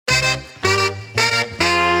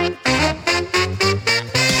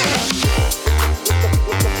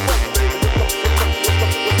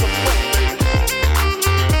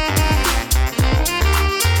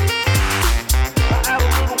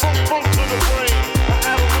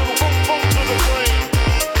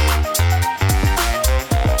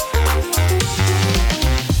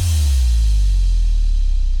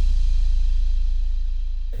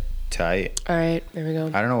All right, there we go.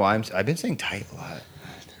 I don't know why I've been saying tight a lot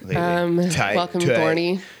lately. Tight. Welcome, tight.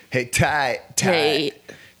 Thorny. Hey, tight. Tight.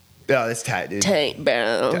 Oh, that's tight, dude. Tight,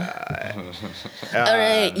 bro. Tight. All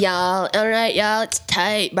right, y'all. It's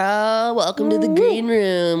tight, bro. Welcome to the green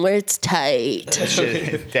room where it's tight.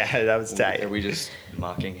 That was tight. Are we just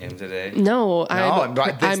mocking him today? No, I'm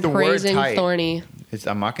the word praising tight. Thorny.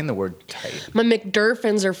 I'm mocking the word tight. My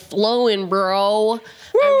McDurfins are flowing, bro. I'm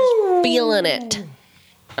just feeling it.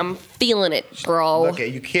 I'm feeling it, bro. Okay,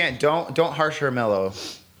 you can't. Don't harsh her mellow.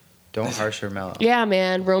 Don't harsh her mellow. Yeah,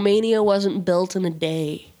 man. Romania wasn't built in a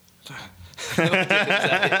day. Was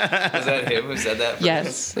that him who said that?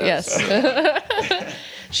 Yes, yes.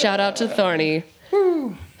 Shout out to Thorny.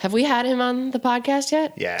 Have we had him on the podcast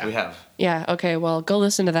yet? Yeah. We have. Yeah, okay, well, go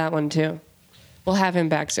listen to that one too. We'll have him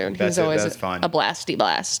back soon. That's He's always that's fun. a blasty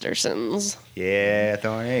blastersons. Yeah,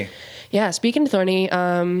 Thorny. Yeah, speaking to Thorny,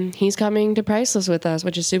 he's coming to Priceless with us,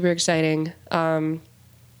 which is super exciting.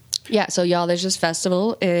 Yeah, so y'all, there's this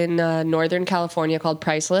festival in Northern California called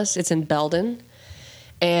Priceless. It's in Belden.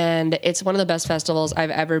 And it's one of the best festivals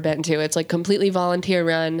I've ever been to. It's like completely volunteer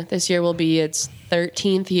run. This year will be its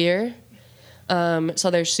 13th year. So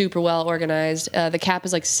they're super well organized. The cap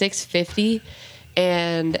is like $650,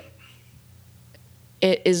 and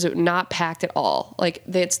it is not packed at all. Like,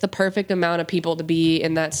 it's the perfect amount of people to be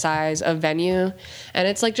in that size of venue. And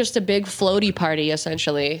it's like just a big floaty party,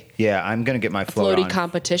 essentially. Yeah, I'm going to get my float Floaty on.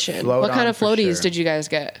 competition. Float What kind on of for floaties sure. did you guys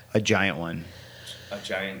get? A giant one. A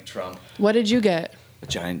giant Trump. What did you get? A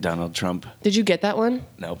giant Donald Trump. Did you get that one?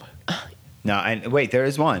 Nope. No, and wait, there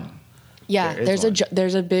is one. Yeah, There is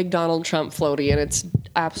there's a big Donald Trump floaty, and it's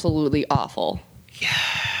absolutely awful.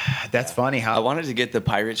 That's funny I how. wanted to get the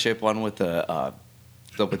pirate ship one with the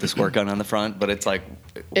squirt gun on the front, but it's like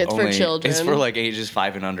It's for children. It's for like ages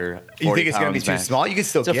 5 and under. You think it's going to be too max. small? You can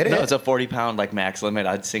still get it. No, it's a 40-pound like max limit.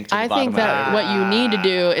 I'd sink to the I bottom. think that of it. what you need to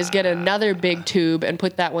do is get another big tube and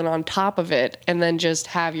put that one on top of it, and then just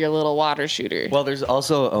have your little water shooter. Well, there's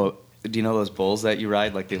also do you know those bulls that you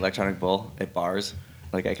ride, like the electronic bull at bars,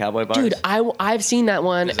 like at cowboy bars? Dude, I've seen that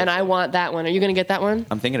one, and I want that one. Are you gonna get that one?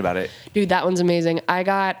 I'm thinking about it. Dude, that one's amazing. I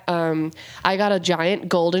got a giant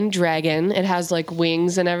golden dragon. It has like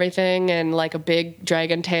wings and everything, and like a big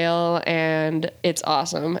dragon tail, and it's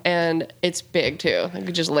awesome. And it's big too. I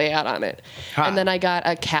could just lay out on it. Huh. And then I got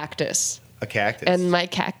a cactus. A cactus. And my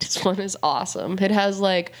cactus one is awesome. It has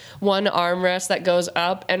like one armrest that goes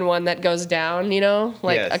up and one that goes down, you know,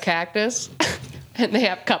 like Yes. a cactus. And they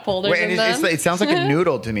have cup holders Wait, in and them. it sounds like a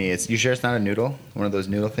noodle to me. You sure it's not a noodle? One of those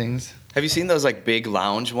noodle things? Have you seen those like big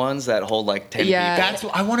lounge ones that hold like 10 Yeah. people? That's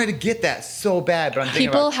what I wanted to get that so bad, but I'm thinking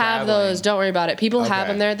People about have traveling. those. Don't worry about it. People have Okay.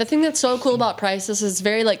 them there. The thing that's so cool about Priceless is it's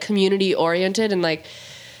very like community oriented, and like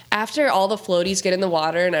after all the floaties get in the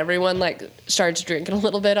water and everyone like starts drinking a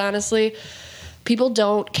little bit, honestly, people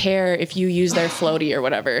don't care if you use their floaty or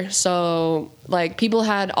whatever. So like people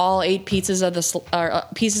had all 8 pieces of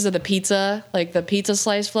pieces of the pizza, like the pizza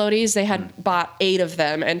slice floaties. They had bought 8 of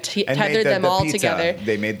them and And made tethered them all pizza. together.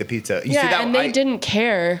 They made the pizza. You see Yeah, that and they didn't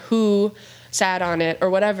care who sat on it or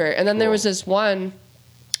whatever. And then there was this one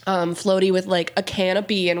floaty with like a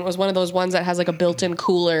canopy, and it was one of those ones that has like a built-in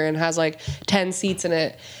cooler and has like 10 seats in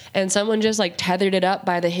it. And someone just like tethered it up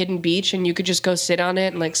by the hidden beach, and you could just go sit on it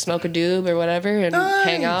and like smoke a doob or whatever and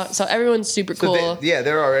hang out. So everyone's super So cool.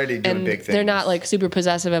 they're already doing And big things. they're not like super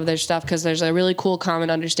possessive of their stuff because there's a really cool common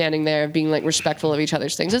understanding there of being like respectful of each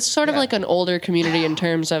other's things. It's sort of like an older community in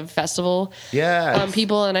terms of festival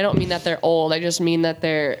people, and I don't mean that they're old. I just mean that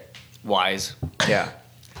they're Wise. Yeah.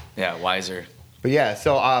 Yeah, wiser. But yeah,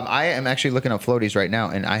 so I am actually looking up floaties right now,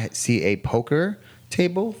 and I see a poker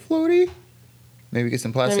table floaty. Maybe get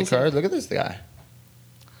some Let me plastic see. cards. Look at this guy.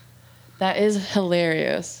 that is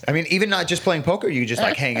hilarious. I mean, even not just playing poker, you just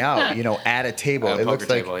like hang out, at a table. At a It looks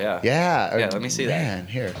poker like table, yeah. yeah. Yeah, let me see that. Man,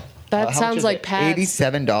 here. That How much sounds is like it? Pat's.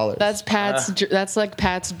 $87. That's that's like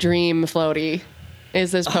Pat's dream floaty.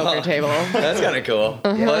 Is this poker table? That's kind of cool.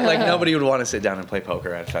 But like nobody would want to sit down and play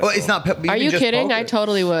poker at a festival. Well, it's not. Are you kidding? Poker. I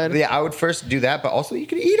totally would. Yeah, I would first do that, but also you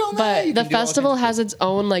could eat on that. But You the can do all festival kinds of has its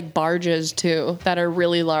own like barges too that are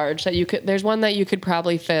really large. That you could. There's one that you could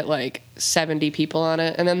probably fit like 70 people on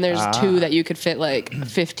it, and then there's 2 that you could fit like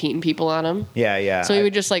 15 people on them. Yeah. So we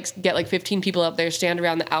would just like get like 15 people up there, stand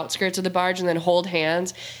around the outskirts of the barge, and then hold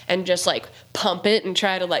hands and just like pump it and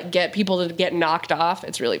try to like get people to get knocked off.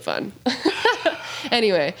 It's really fun.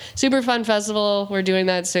 Anyway, super fun festival. We're doing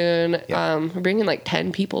that soon. Yeah. We're bringing like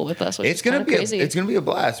 10 people with us, which It's is gonna kind of be crazy. it's gonna be a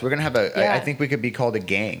blast. We're gonna have Yeah. I think we could be called a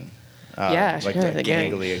gang. Yeah, like sure. the The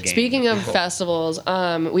gang. gangly, a gang Speaking of people. festivals,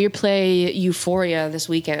 we play Euphoria this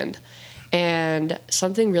weekend, And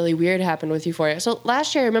something really weird happened with Euphoria. So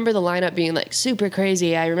last year, I remember the lineup being like super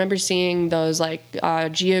crazy. I remember seeing those like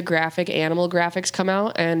geographic animal graphics come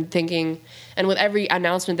out and thinking, and with every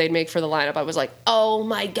announcement they'd make for the lineup, I was like, oh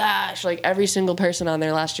my gosh, like every single person on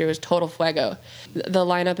there last year was total fuego. The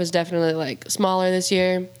lineup is definitely like smaller this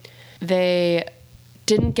year. They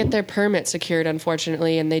didn't get their permit secured,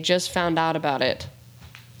 unfortunately, and they just found out about it.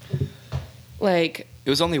 Like, It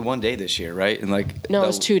was only one day this year, right? And like no, it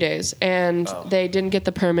was 2 days, and they didn't get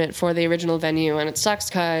the permit for the original venue, and it sucks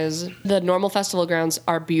because the normal festival grounds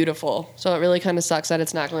are beautiful. So it really kind of sucks that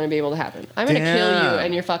it's not going to be able to happen. I'm going to kill you Damn.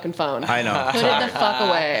 and your fucking phone. I know. Put it the fuck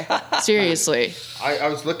away. Seriously. I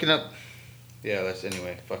was looking up. Yeah,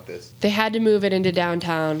 anyway. Fuck this. They had to move it into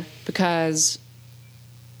downtown because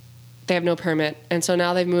they have no permit, and so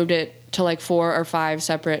now they've moved it to like 4 or 5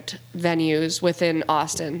 separate venues within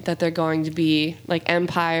Austin that they're going to be like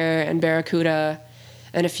Empire and Barracuda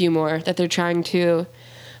and a few more that they're trying to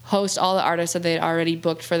host all the artists that they'd already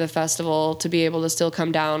booked for the festival to be able to still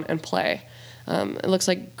come down and play. It looks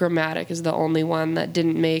like Grammatic is the only one that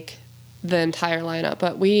didn't make the entire lineup,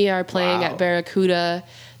 but we are playing at Barracuda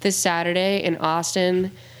this Saturday in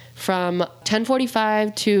Austin from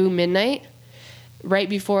 10:45 to midnight, right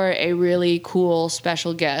before a really cool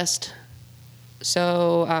special guest.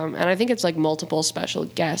 So, and I think it's like multiple special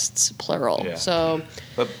guests, plural. Yeah. So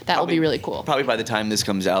But that will be probably- really cool. Probably by the time this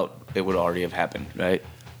comes out, it would already have happened, right?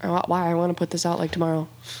 Why? I want to put this out like tomorrow.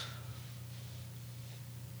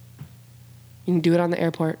 You can do it on the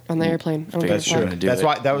airplane. I don't That's give a That's fuck. true. Do That's it.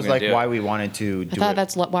 why. That was We're gonna like do it. why we wanted to do I thought it.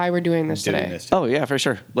 that's why we're doing this doing today. this. Oh yeah, for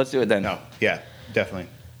sure. Let's do it then. No. Yeah. Definitely.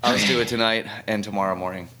 Let's do it tonight and tomorrow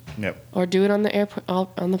morning. Yep. Or do it on the airport,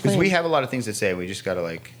 on the Because plane. we have a lot of things to say. We just gotta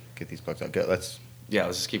like get these plugs out. Good. Let's. Yeah,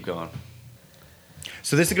 let's just keep going.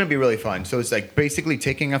 So this is going to be really fun. So it's like basically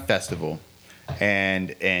taking a festival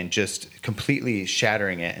and just completely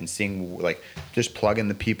shattering it and seeing like just plugging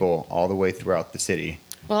the people all the way throughout the city.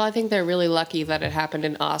 Well, I think they're really lucky that it happened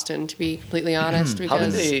in Austin, to be completely honest, How did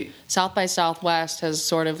because they- South by Southwest has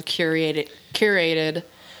sort of curated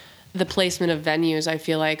the placement of venues, I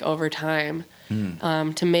feel like, over time,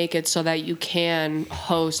 to make it so that you can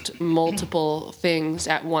host multiple things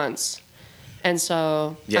at once. And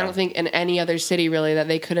so Yeah. I don't think in any other city, really, that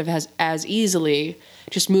they could have as easily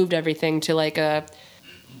just moved everything to like a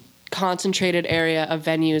concentrated area of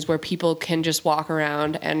venues where people can just walk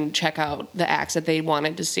around and check out the acts that they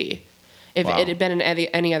wanted to see. If Wow. it had been in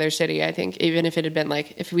any other city, I think, even if it had been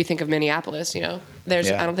like, if we think of Minneapolis, I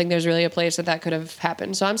don't think there's really a place that could have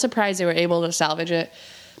happened. So I'm surprised they were able to salvage it.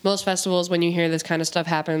 Most festivals, when you hear this kind of stuff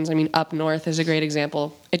happens, I mean, Up North is a great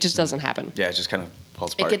example. It just doesn't happen. Yeah, it just kind of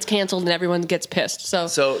falls It apart. gets canceled and everyone gets pissed. So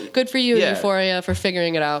So, good for you, yeah. Euphoria, for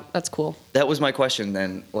figuring it out. That's cool. That was my question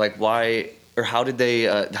then. Like, why or how did they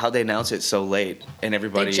announce it so late and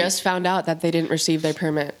everybody? They just found out that they didn't receive their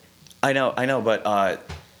permit. I know, but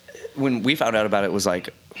when we found out about it was like,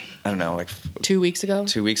 I don't know, like 2 weeks ago?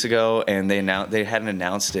 2 weeks ago, and they hadn't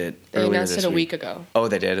announced it. They earlier announced this it a week ago. Oh,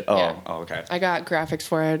 they did. Oh, Yeah. oh, okay. I got graphics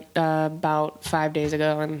for it about 5 days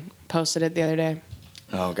ago and posted it the other day.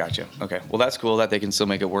 Oh, gotcha. Okay, well, that's cool that they can still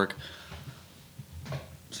make it work.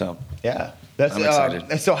 So Yeah. That's I'm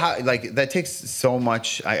excited. So how like that takes so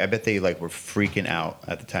much. I bet they like were freaking out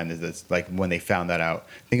at the time. That's like when they found that out.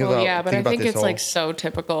 Think Well, about yeah, but think I about think this it's whole- like so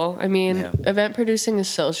typical. I mean, Yeah. event producing is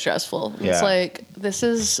so stressful. Yeah. It's like, this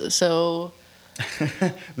is so...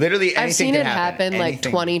 literally anything I've seen can it happen like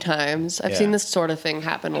Anything. 20 times. I've Yeah. seen this sort of thing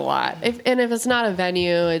happen a lot. If it's not a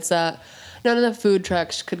venue, it's that none of the food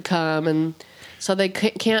trucks could come, and so they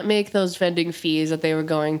can't make those vending fees that they were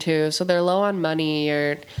going to. So they're low on money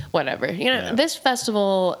or whatever. Yeah. This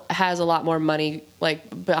festival has a lot more money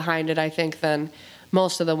like behind it, I think, than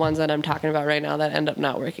most of the ones that I'm talking about right now that end up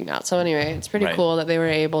not working out. So anyway, it's pretty Right. cool that they were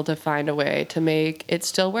able to find a way to make it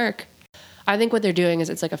still work. I think what they're doing is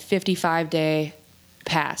it's like a 55-day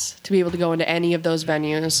pass to be able to go into any of those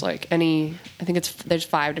venues. Like I think there's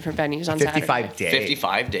 5 different venues on 55 Saturday. day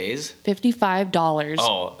 55 days. $55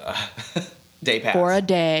 Oh, day pass for a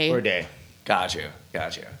day. or a day. Gotcha.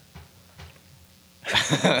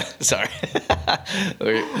 Sorry.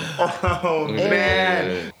 Oh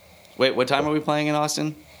man. Wait, what time are we playing in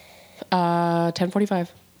Austin? 10:45.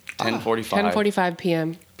 10:45 10:45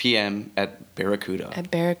 p.m. p.m. at Barracuda.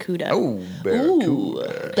 at Barracuda. Oh, Barracuda. Ooh,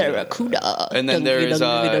 Barracuda. And then there's,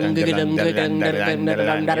 Yeah.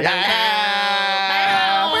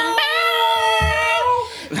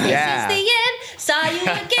 This is the end. Saw you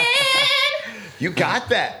again. You got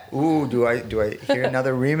that. Ooh, do I hear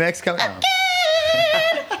another remix coming?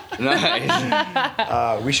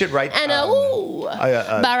 Nice. We should write And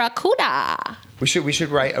Barracuda. We should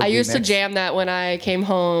write a I used to remix. jam that when I came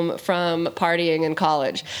home from partying in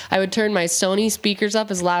college. I would turn my Sony speakers up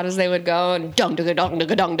as loud as they would go and dong dong dong dong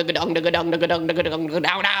dong dong dong dong dong dong dong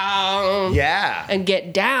dong dong Yeah. and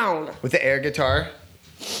get down. With the air guitar.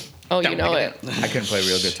 Oh, you know it. I couldn't play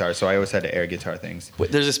real guitar, so I always had to air guitar things.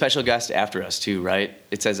 There's a special guest after us too, right?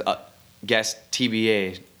 It says guest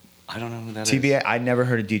TBA. I don't know who that is. TBA, I never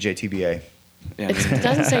heard of DJ TBA. Yeah, It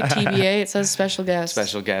doesn't say TBA. It says special guest.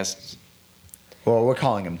 special guest. Well, we're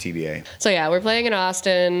calling him TBA. So yeah, we're playing in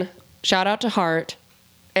Austin. Shout out to Hart,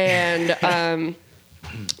 and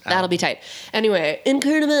that'll be tight. Anyway, in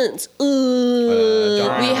current events, we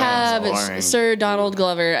have boring. Sir Donald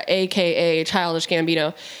Glover, aka Childish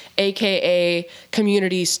Gambino, aka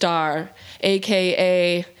Community Star,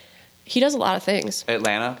 aka he does a lot of things.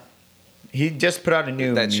 Atlanta. He just put out a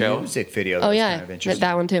new That show? music video. Oh that's yeah, kind of interesting.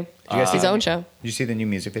 that one too. you guys see His that? own show. Did you see the new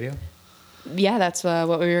music video? Yeah, that's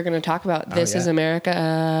what we were going to talk about. This is yeah.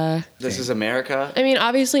 America. This is America. I mean,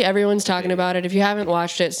 obviously everyone's talking about it. If you haven't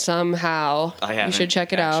watched it somehow, I you haven't, should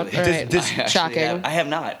check it out. actually. All Does- right. does- I actually Shocking. I have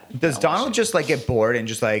not. Does Not Donald watched just like get bored and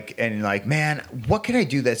just like man, what can I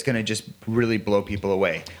do that's gonna just really blow people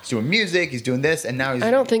away? He's doing music, he's doing this, and now he's I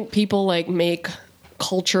don't think people like make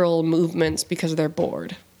cultural movements because they're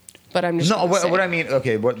bored. But I'm just No, gonna what, say. what I mean,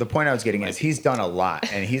 okay, what the point I was getting is he's done a lot,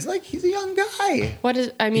 and he's a young guy. What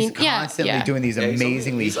is? I mean, He's constantly doing these Yeah, he's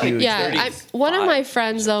amazingly he's like- huge. Yeah, things. one of my 35,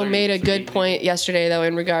 friends though made a 33. good point yesterday though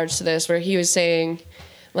in regards to this, where he was saying,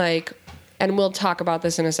 like, and we'll talk about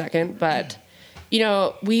this in a second, but you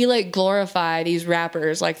know, we like glorify these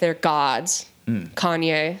rappers like they're gods,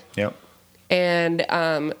 Kanye, Yep. and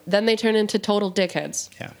then they turn into total dickheads.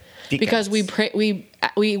 Yeah. Because we Dickheads.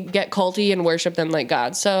 we get culty and worship them like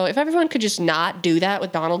gods. So if everyone could just not do that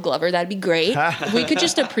with Donald Glover, that'd be great. If we could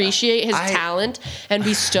just appreciate his talent and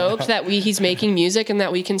be stoked that he's making music and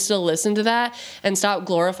that we can still listen to that and stop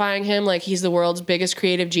glorifying him like he's the world's biggest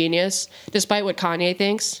creative genius, despite what Kanye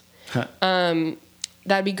thinks.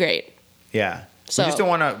 That'd be great. Yeah. So- we just don't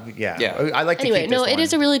want to. Yeah. Yeah. I like to Anyway, keep no, this it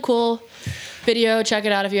is a really cool video. Check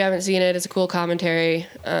it out if you haven't seen it. It's a cool commentary.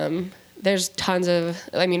 There's tons of,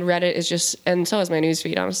 I mean, Reddit is just, and so is my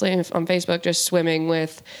newsfeed, honestly, on Facebook, just swimming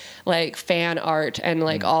with like fan art and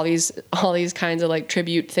like all these kinds of like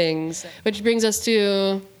tribute things. Which brings us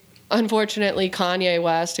to, unfortunately, Kanye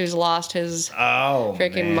West, who's lost his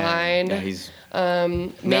freaking mind. Yeah, he's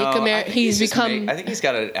He's become. I think he's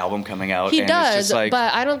got an album coming out. He and It's does, just like,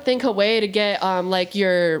 but I don't think a way to get like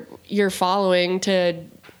your following to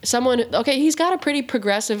someone. Okay, he's got a pretty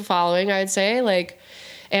progressive following, I'd say. Like,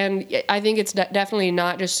 and I think it's definitely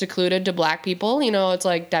not just secluded to black people. You know, it's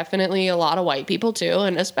like definitely a lot of white people too,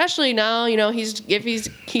 and especially now, you know, he's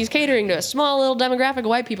catering to a small little demographic of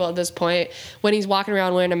white people at this point when he's walking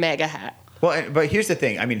around wearing a MAGA hat. Well, but here's the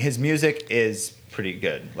thing. I mean, his music is pretty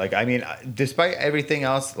good. Like, I mean, despite everything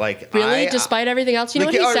else, like, Really, despite everything else, you know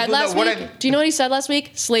like, what he or, said no, last what week? Do you know what he said last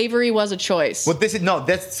week? Slavery was a choice. Well, this is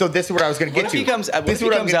this is what I was going to what get if to. he comes? What This if is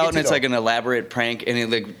he I'm comes gonna out get and to, it's though. like an elaborate prank, and he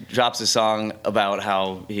like drops a song about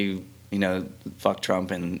how he, you know, fuck Trump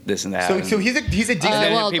and this and that. So he's a decent.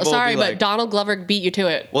 then well, people will sorry, be but like- Donald Glover beat you to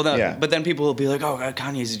it. well, no, Yeah. but then people will be like, "Oh, God,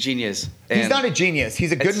 Kanye's a genius." He's And not a genius.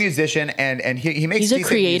 He's a good It's- musician, and he makes. He's a decent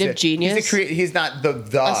creative music. genius. He's not the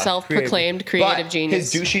A self-proclaimed creative but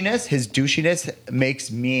genius. His douchiness makes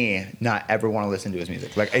me not ever want to listen to his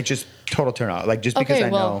music. Like, it just total turn off. Like, just because Okay, I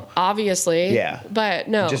well, know. obviously. Yeah. But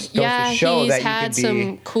no. It just goes to Yeah, show he's that you had can be-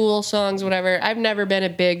 some cool songs, whatever. I've never been a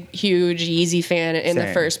big, huge Yeezy fan in the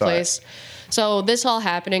Same, first but- place. So this all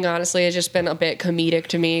happening, honestly, has just been a bit comedic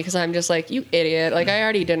to me because I'm just like, you idiot. Like, I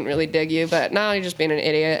already didn't really dig you, but now you're just being an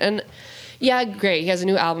idiot. And yeah, great. He has a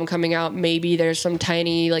new album coming out. Maybe there's some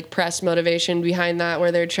tiny, like, press motivation behind that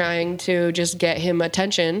where they're trying to just get him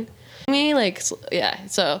attention. Yeah.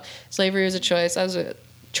 So slavery was a choice. That was a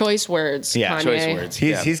choice words. Yeah, Kanye. choice words.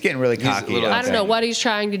 He's getting really He's a cocky. little- I don't know what he's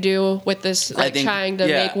trying to do with this, like think- trying to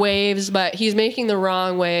yeah. make waves, but he's making the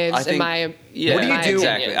wrong waves. I think, in my yeah, What do you my do-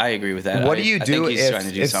 Exactly, opinion. I agree with that. What do you I do think he's trying to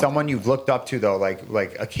if do something. someone you've looked up to though, like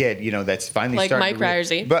a kid, you know, that's finally Like starting Mike to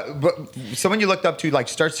Ryerson. but someone you looked up to like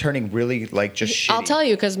starts turning really like just shitty. I'll tell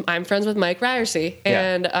you because I'm friends with Mike Ryerson,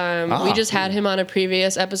 Yeah. and we just had him on a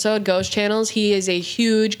previous episode, Ghost Channels. He is a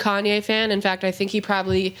huge Kanye fan. In fact, I think he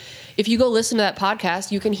probably, if you go listen to that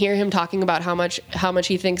podcast, you can hear him talking about how much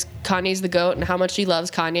he thinks Kanye's the GOAT and how much he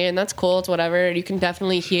loves Kanye, and that's cool. It's whatever. You can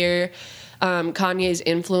definitely hear Kanye's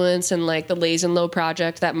influence and like the Lays and Low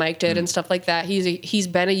project that Mike did and stuff like that. He's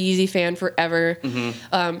been a Yeezy fan forever.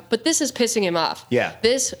 But this is pissing him off. Yeah.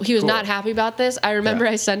 He was not happy about this. I remember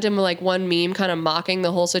I sent him like one meme kind of mocking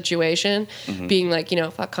the whole situation, being like,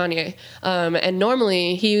 fuck Kanye. And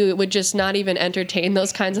normally he would just not even entertain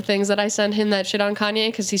those kinds of things that I send him that shit on Kanye,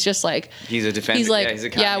 because he's just like, he's a defender. He's like, he's a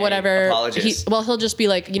Kanye whatever. apologist. He'll just be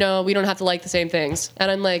like, we don't have to like the same things. And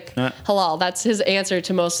I'm like, halal. That's his answer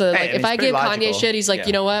to most of the, Hey, if I give logical. Kanye shit, he's like,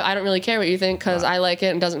 you know what? I don't really care what you think because I like it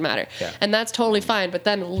and it doesn't matter. Yeah. And that's totally fine. But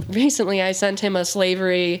then recently I sent him a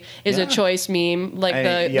slavery is a choice meme, like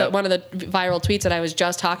the one of the viral tweets that I was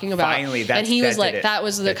just talking about. Finally, and he was like, that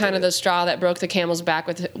was the That kind did of it. the straw that broke the camel's back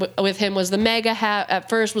with him was the mega hat. At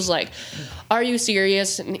first was like, are you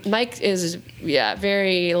serious? And Mike is,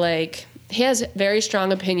 very like, he has very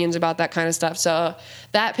strong opinions about that kind of stuff. So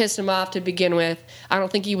that pissed him off to begin with. I don't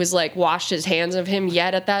think he was like washed his hands of him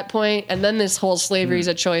yet at that point. And then this whole slavery is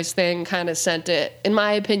a choice thing kind of sent it. In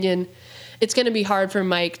my opinion, it's going to be hard for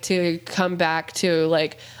Mike to come back to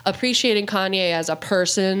like appreciating Kanye as a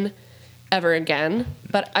person ever again.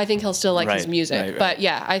 But I think he'll still like his music. Right. But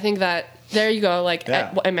yeah, I think that there you go. Like,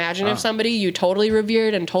 imagine if somebody you totally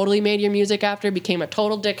revered and totally made your music after became a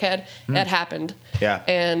total dickhead. That happened. Yeah.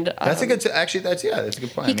 And That's a good. Actually, that's a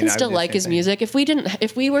good point. he can still like his music. If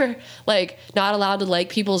we were like not allowed to like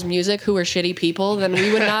people's music who were shitty people, then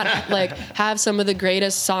we would not like have some of the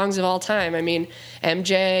greatest songs of all time. I mean,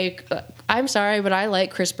 MJ. I'm sorry, but I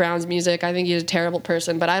like Chris Brown's music. I think he's a terrible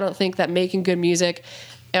person, but I don't think that making good music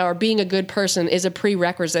or being a good person is a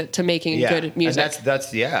prerequisite to making good music. And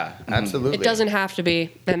that's absolutely. It doesn't have to be,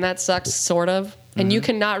 and that sucks, sort of. And you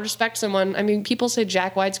cannot respect someone. I mean, people say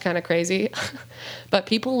Jack White's kind of crazy, but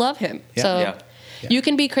people love him. Yeah. So Yeah. you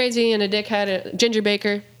can be crazy and a dickhead, Ginger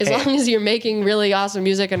Baker, as long as you're making really awesome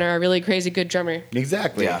music and are a really crazy good drummer.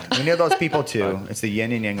 Exactly. Yeah. We need those people too. It's the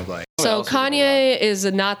yin and yang of life. So else is going Kanye is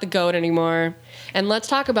not the GOAT anymore. And let's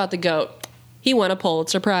talk about the GOAT. He won a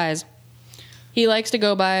Pulitzer Prize. He likes to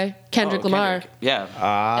go by Kendrick Lamar. Kendrick.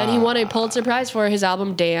 Yeah. And he won a Pulitzer Prize for his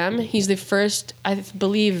album Damn. He's the first, I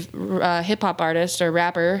believe, hip hop artist or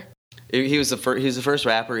rapper. He was the first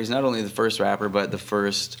rapper. He's not only the first rapper, but the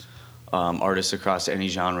first artist across any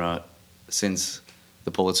genre since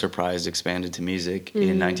the Pulitzer Prize expanded to music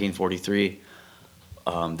in 1943.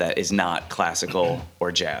 That is not classical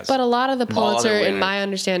or jazz. But a lot of the All other Pulitzer, in winners- my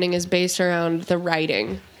understanding, is based around the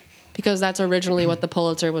writing. Because that's originally what the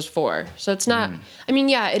Pulitzer was for. So it's not, I mean,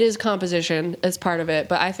 yeah, it is composition as part of it,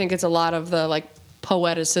 but I think it's a lot of the like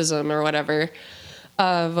poeticism or whatever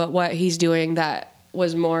of what he's doing that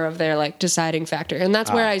was more of their like deciding factor. And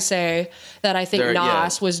that's where I say that I think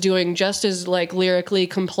Nas was doing just as like lyrically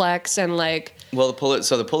complex and like. Well,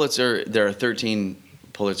 the Pulitzer, there are 13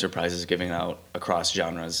 Pulitzer Prizes given out across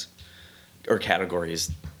genres or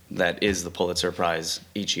categories. That is the Pulitzer Prize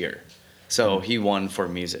each year. So he won for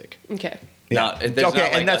music. Okay. Yeah. and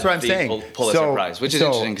that's what I'm saying. Pulitzer Prize, which is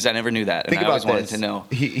interesting because I never knew that, and I always wanted to know.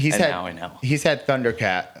 Now I know. He's had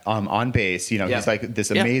Thundercat on bass. He's like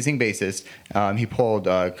this amazing bassist. He pulled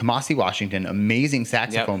Kamasi Washington, amazing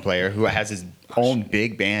saxophone player who has his own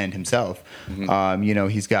big band himself.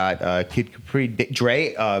 He's got Kid Capri,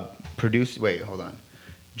 Dre produced. Wait, hold on,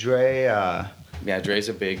 Dre. Yeah, Dre's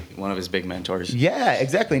one of his big mentors. Yeah,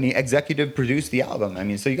 exactly. And he executive produced the album. I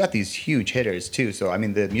mean, so you got these huge hitters too. So I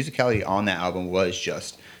mean, the musicality on that album was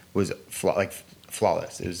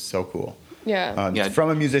flawless. It was so cool. Yeah. From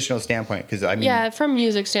a musical standpoint, because I mean, Yeah, from a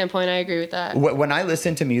music standpoint, I agree with that. when I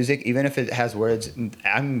listen to music, even if it has words,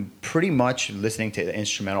 I'm pretty much listening to the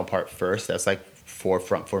instrumental part first. That's like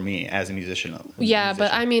forefront for me as a musician. Yeah,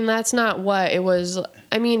 but I mean, that's not what it was.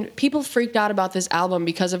 I mean, people freaked out about this album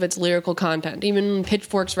because of its lyrical content. Even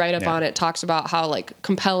Pitchfork's write-up on it talks about how like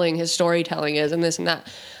compelling his storytelling is and this and that.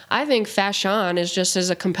 I think Fashawn is just as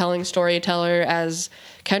a compelling storyteller as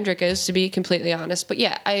Kendrick is, to be completely honest. But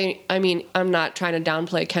yeah, I mean, I'm not trying to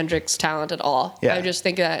downplay Kendrick's talent at all. Yeah. I just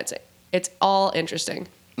think that it's all interesting.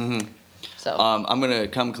 Mm-hmm. So I'm gonna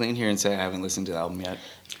come clean here and say I haven't listened to the album yet.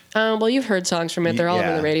 well, you've heard songs from it. They're all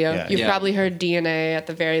over the radio. Yeah. You've probably heard DNA at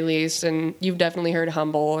the very least, and you've definitely heard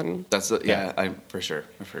Humble. And I for sure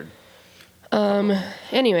I've heard.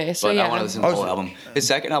 anyway, so But yeah. I want to listen to the whole album. His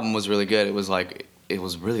second album was really good. It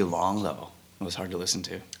was really long though. It was hard to listen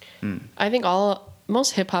to. I think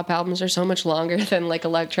most hip hop albums are so much longer than like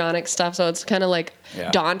electronic stuff, so it's kind of like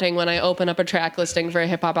daunting when I open up a track listing for a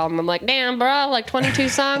hip hop album. I'm like, damn, bro, like 22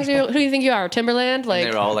 songs. Who do you think you are, Timberland? Like,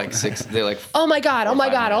 And they were all like six. They're like. oh my god, oh my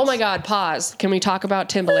 5 god, oh my minutes. god. Pause. Can we talk about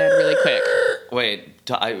Timberland really quick? Wait,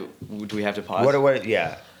 do we have to pause? What?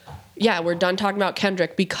 Yeah. yeah, we're done talking about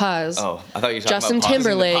Kendrick because Oh, I thought you were talking Justin about pausing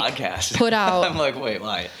Timberlake the podcast. put out- I'm like, wait,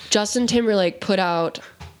 why? Justin Timberlake put out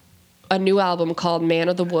a new album called Man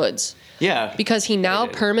of the Woods Yeah. because he now I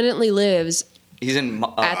did. permanently lives He's in.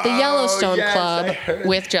 at the Yellowstone yes, I Club heard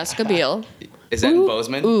with Jessica Biel. Is that in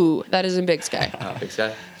Bozeman? Ooh, that is in Big Sky. Oh, big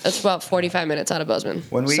guy. That's about 45 minutes out of Bozeman.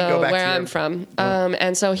 When we so go back where to your- I'm from.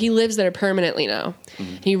 And so he lives there permanently now.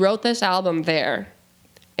 Mm-hmm. He wrote this album there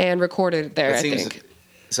and recorded it there, That I seems. think.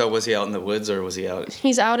 So was he out in the woods or was he out?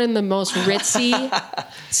 He's out in the most ritzy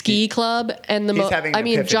ski club, and He's having an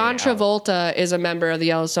epiphany John out. Travolta is a member of the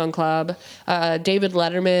Yellowstone Club. David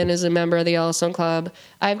Letterman is a member of the Yellowstone Club.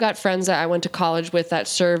 I've got friends that I went to college with that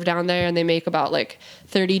serve down there, and they make about like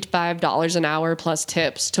 $35 an hour plus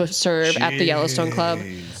tips to serve at the Yellowstone Club.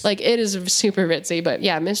 Jeez. Like, it is super ritzy, but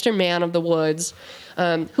yeah, Mr. Man of the Woods.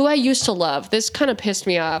 Who I used to love. This kind of pissed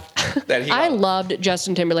me off. That he I got- loved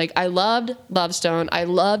Justin Timberlake. I loved Love Stone. I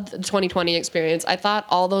loved the 2020 Experience. I thought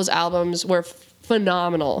all those albums were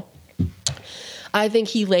phenomenal. I think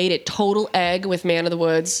he laid a total egg with Man of the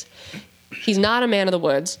Woods. He's not a Man of the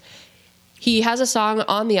Woods. He has a song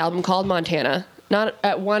on the album called Montana. Not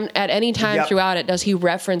at any time Yep. throughout it does he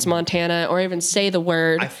reference Montana or even say the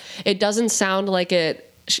word. It doesn't sound like it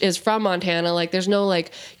is from Montana. Like, there's no,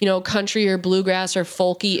 like, you know, country or bluegrass or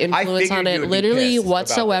folky influence figured on you it would be literally pissed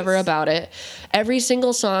whatsoever about this. about it. Every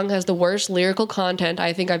single song has the worst lyrical content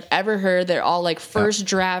I think I've ever heard. They're all like first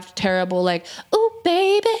draft terrible, like, "Ooh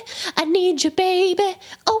baby, I need you baby,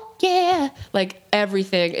 oh yeah." Like,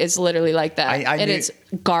 everything is literally like that. I And knew- it's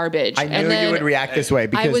garbage. I knew And then you would react this way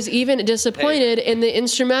because I was even disappointed in the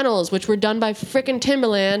instrumentals, which were done by frickin'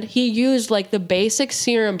 Timbaland. He used like the basic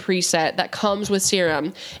Serum preset that comes with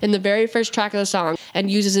Serum in the very first track of the song and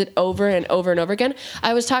uses it over and over and over again.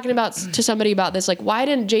 I was talking to somebody about this, like, why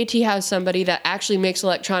didn't JT have somebody that actually makes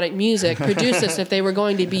electronic music produce this if they were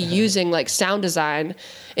going to be using like sound design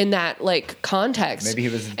in that like context? maybe he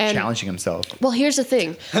was And- challenging himself. Well, here's the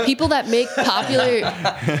thing: people that make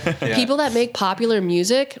popular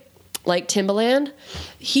music, like Timbaland,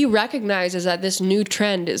 he recognizes that this new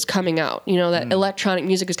trend is coming out. You know, that electronic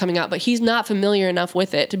music is coming out, but he's not familiar enough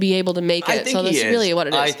with it to be able to make I it. think So that's he is. really what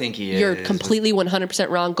it is. I think he You're is. completely 100%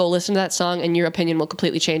 wrong. Go listen to that song, and your opinion will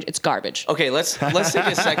completely change. It's garbage. Okay, let's take a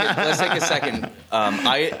second. Let's take a second.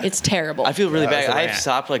 It's terrible. I feel really That was bad. a I've rant.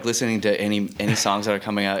 stopped like listening to any songs that are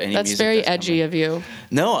coming out. Any That's music very that's edgy coming. of you.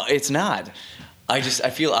 No, it's not. I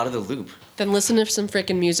feel out of the loop. Then listen to some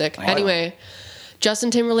freaking music. I know. Anyway,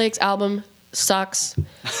 Justin Timberlake's album sucks.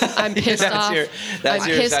 I'm pissed That's off. your- that's I'm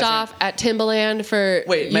your pissed assessment? off at Timbaland for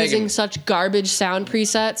Wait, using Megan. such garbage sound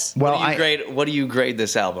presets. Well, What do you grade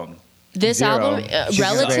this album? This 0. album, She's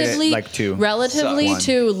relatively, rated, like, 2. relatively Sucks.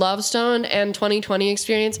 to Love Stone and 2020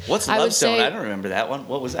 Experience. What's I Love would Stone? say I don't remember that one.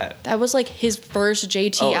 What was that? that was like his first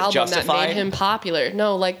JT Oh, album that Justified? made him popular.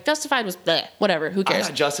 No, like Justified was bleh, whatever. Who I cares?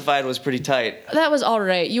 thought Justified was pretty tight. That was all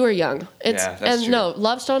right. You were young. Yeah, that's and true. no,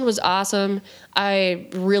 Love Stone was awesome. I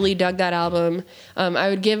really dug that album. I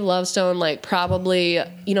would give Love Stone like probably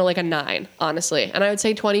like a 9, honestly. And I would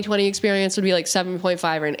say 2020 Experience would be like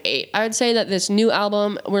 7.5 or an 8. I would say that this new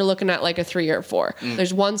album we're looking at like a 3 or a 4.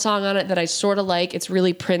 There's one song on it that I sort of like. It's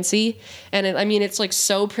really Princey, and it's like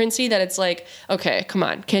so Princey that it's like, okay, come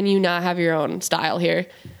on, can you not have your own style here?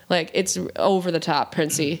 Like, it's over the top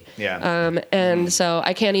Princey. Yeah. And so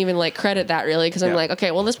I can't even like credit that really because I'm Yeah. like,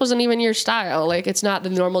 okay, well, this wasn't even your style. Like, it's not the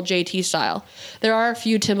normal JT style. There are a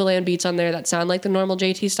few Timbaland beats on there that sound like the normal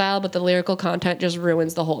JT style, but the lyrical content just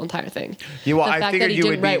ruins the whole entire thing. Yeah, well, the I fact figured that he you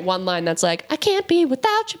didn't would be- write one line that's like, "I can't be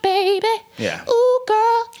without you, baby." Yeah. Ooh,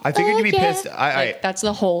 girl. I figured oh, you'd be yeah. pissed. Like, that's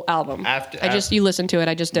the whole album. You listen to it.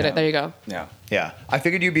 I just did it. There you go. Yeah. Yeah, I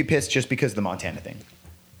figured you'd be pissed just because of the Montana thing.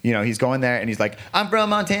 You know, he's going there and he's like, "I'm from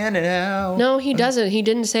Montana now." No, he doesn't. He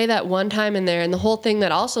didn't say that one time in there. And the whole thing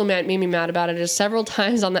that also made me mad about it is several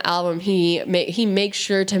times on the album he makes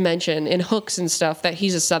sure to mention in hooks and stuff that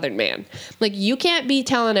he's a Southern man. Like, you can't be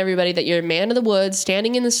telling everybody that you're a man of the woods,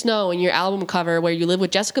 standing in the snow in your album cover where you live with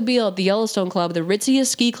Jessica Biel at the Yellowstone Club, the ritziest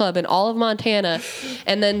ski club in all of Montana,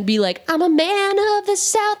 and then be like, "I'm a man of the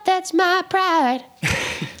South, that's my pride."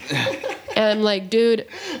 And I'm like, dude,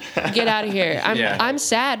 get out of here. I'm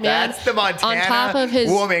sad, man. That's the Montana on top of his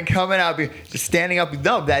woman coming out, just standing up.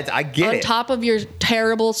 No, I get on it. top of your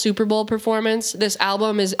terrible Super Bowl performance, this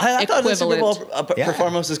album is I thought the Super equivalent. Bowl Yeah.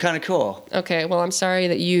 performance was kind of cool. Okay, well, I'm sorry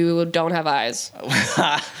that you don't have eyes.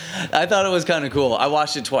 I thought it was kind of cool. I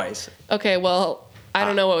watched it twice. Okay, well, I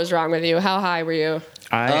don't know what was wrong with you. How high were you?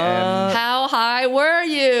 I am. How high were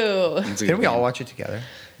you? Didn't we all watch it together?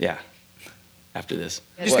 Yeah. After this.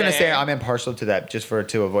 I'm just gonna say I'm impartial to that, just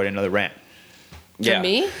to avoid another rant.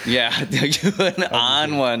 me? Yeah, you went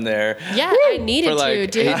on one there. Yeah, I needed to,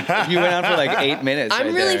 dude. You went on for like 8 minutes. I'm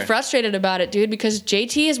right really there. frustrated about it, dude, because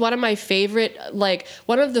JT is one of my favorite, like,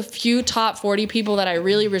 one of the few top 40 people that I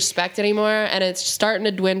really respect anymore, and it's starting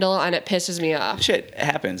to dwindle, and it pisses me off. Shit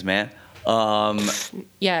happens, man.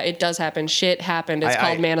 Yeah, it does happen. Shit happened. It's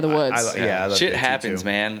called Man of the Woods. I love Shit JT happens, too.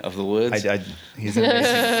 man. Of the Woods. He's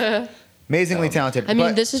amazing. Amazingly talented. I mean,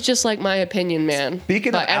 but this is just like my opinion, man.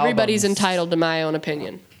 Speaking but of everybody's albums- entitled to my own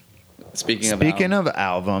opinion. Speaking of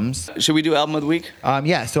albums, should we do album of the week?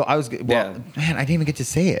 yeah. So I was, man, I didn't even get to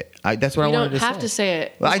say it. That's what You I wanted don't to have say. to say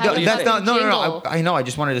it. Well, I Just have don't. a That's not. fucking No. jingle. I know. I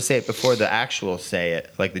just wanted to say it before the actual say it,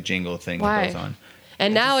 like the jingle thing Why? that goes on.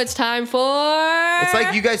 And now it's time for. It's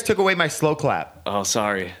like you guys took away my slow clap. Oh,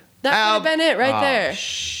 sorry. That could have been it right Oh, there.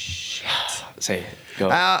 Say it. Go.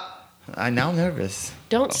 I'm now nervous.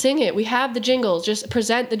 Don't sing it. We have the jingle. Just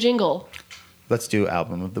present the jingle. Let's do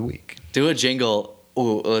album of the week. Do a jingle.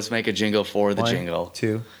 Ooh, let's make a jingle for the 1, jingle.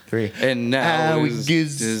 2, 3. And now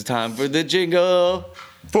it's time for the jingle.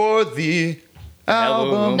 For the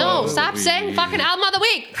album. No, of stop the saying week. fucking album of the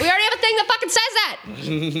week. We already have a thing that fucking says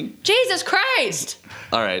that. Jesus Christ.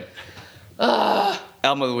 All right.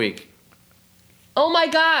 Album of the week. Oh my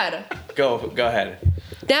God. Go ahead.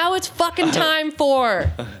 Now it's fucking time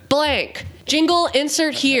for blank. Jingle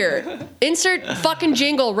insert here. Insert fucking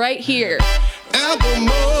jingle right here. Album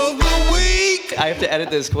of the week. I have to edit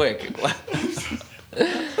this quick.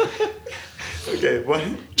 Okay, what?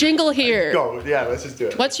 Jingle here. Go. Yeah, let's just do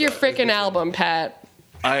it. What's your freaking album, Pat?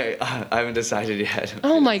 I haven't decided yet.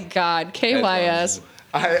 Oh my God. KYS.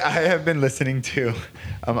 I have been listening to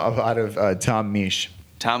a lot of Tom Misch.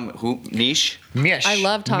 Tom who? Niche? Misch. I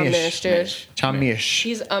love Tom Misch, dude. Tom Misch.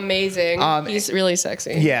 He's amazing. He's really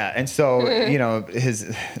sexy. Yeah, and so his.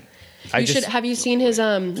 Have you seen his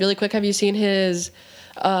really quick, have you seen his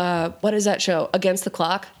what is that show? Against the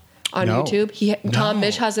Clock on No. YouTube? Tom No.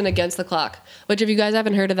 Misch has an Against the Clock. Which if you guys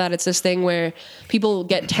haven't heard of that, it's this thing where people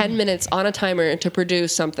get 10 minutes on a timer to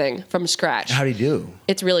produce something from scratch. How'd he do?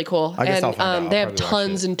 It's really cool. I guess And I'll find out. they I'll have probably watch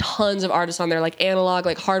tons it. and tons of artists on there, like analog,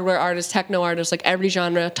 like hardware artists, techno artists, like every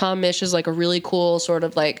genre. Tom Misch is like a really cool sort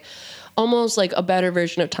of like almost like a better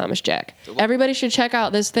version of Thomas Jack. Everybody should check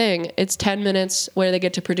out this thing. It's 10 minutes where they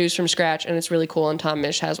get to produce from scratch, and it's really cool, and Tom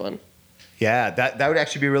Misch has one. Yeah, that would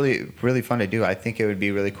actually be really, really fun to do. I think it would be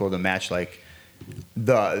really cool to match like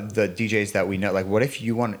the DJs that we know. Like, what if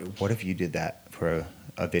you did that for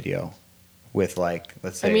a video with like,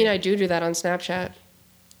 let's say. I mean, I do that on Snapchat.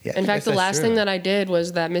 Yeah, In fact, the last thing that I did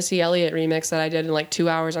was that Missy Elliott remix that I did in like 2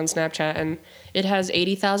 hours on Snapchat, and it has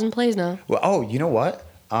 80,000 plays now. Well, oh, you know what?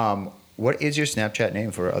 What is your Snapchat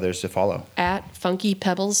name for others to follow? At Funky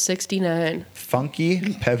Pebbles 69.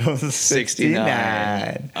 Funky Pebbles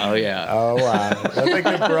 69. Oh yeah. Oh wow, that's like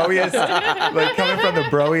the broiest, like coming from the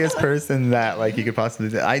broiest person that like you could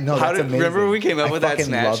possibly. I know that's amazing. Remember we came up I with that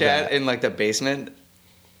fucking love Snapchat that. in like the basement?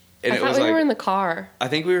 And I it thought was we like were in the car. I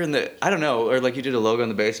think we were in the I don't know, or like you did a logo in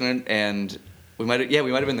the basement and we might have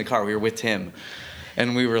been in the car. We were with Tim.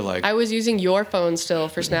 And we were like, I was using your phone still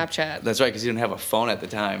for Snapchat. that's right, because you didn't have a phone at the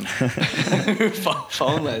time. We were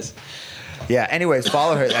phoneless. Yeah. Anyways,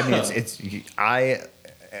 follow her. I mean, I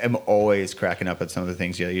am always cracking up at some of the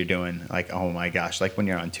things you're doing. Like, oh my gosh, like when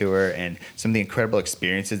you're on tour and some of the incredible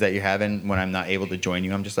experiences that you're having. When I'm not able to join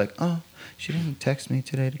you, I'm just like, oh, she didn't text me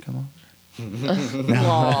today to come over.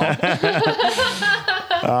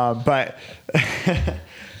 But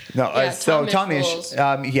no. Yeah, So Tom Tommy, rules.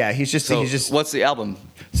 yeah, he's just What's the album?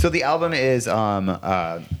 So the album is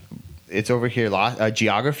it's over here,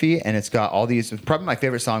 Geography, and it's got all these. Probably my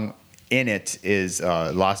favorite song in it is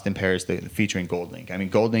Lost in Paris, featuring Goldlink. I mean,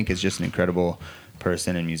 Goldlink is just an incredible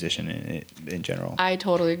person and musician in general. I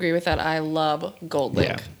totally agree with that. I love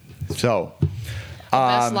Goldlink. Yeah. So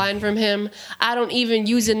Best line from him, I don't even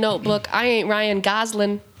use a notebook. I ain't Ryan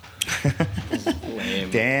Gosling.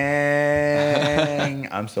 dang,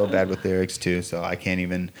 I'm so bad with lyrics too, so I can't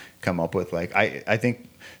even come up with like I think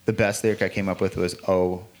the best lyric I came up with was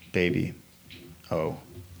 "Oh baby, oh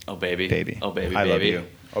Oh baby. baby, Oh baby. I love baby. you.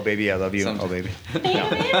 Oh baby, I love you. Sometimes. Oh baby." No.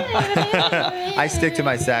 I stick to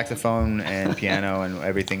my saxophone and piano and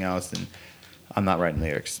everything else, and I'm not writing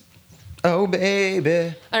lyrics. Oh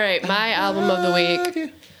baby. All right, my album of the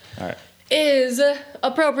week All right. is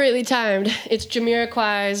appropriately timed. It's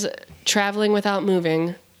Jamiroquai's Traveling Without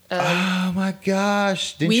Moving. Oh my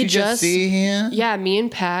gosh! Didn't we you just see him? Yeah, me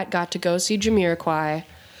and Pat got to go see Jamiroquai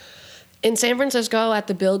in San Francisco at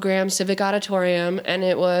the Bill Graham Civic Auditorium, and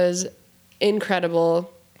it was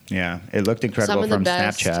incredible. Yeah, it looked incredible Some of the from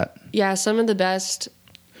best. Snapchat. Yeah, some of the best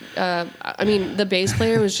I mean, the bass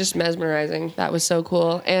player was just mesmerizing. That was so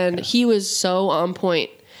cool. And he was so on point.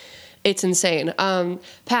 It's insane.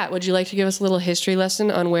 Pat, would you like to give us a little history lesson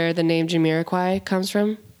on where the name Jamiroquai comes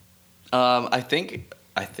from? I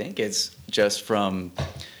think it's just from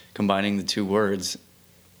combining the two words,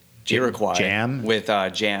 Jamiroquai, Jam? with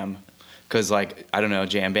jam, because like I don't know,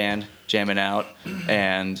 jam band, jamming out,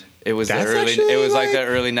 and it was That's the early, actually, it was like the like-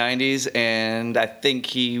 early '90s, and I think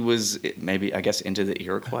he was maybe I guess into the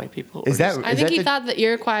Iroquois people. Is or that- just- I think he thought the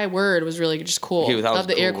Iroquois word was really just cool. He thought it was of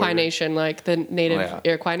the a cool Iroquois word. Nation, like the native Oh, yeah.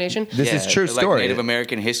 Iroquois Nation. This is true like story. Native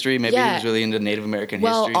American history. Maybe he Yeah. was really into Native American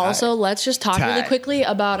Well, history. also, let's just talk really Ty. quickly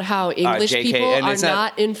about how English JK, people and are it's not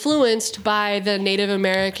not- influenced by the Native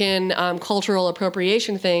American cultural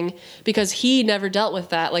appropriation thing because he never dealt with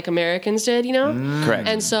that like Americans did, you know? Correct.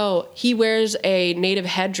 And so he wears a native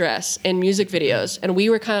headdress in music videos. And we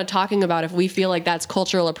were kind of talking about if we feel like that's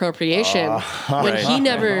cultural appropriation when Right. he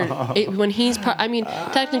never, when he's, I mean,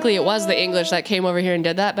 technically it was the English that came over here and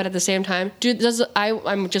did that. But at the same time,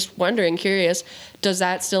 I'm just wondering, curious, does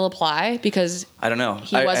that still apply? Because I don't know.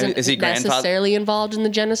 he wasn't is he grandfather? necessarily involved in the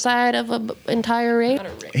genocide of an entire race.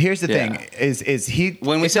 Here's the Yeah. thing: is he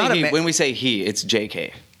When we it's say not a he, ma- when we say he, it's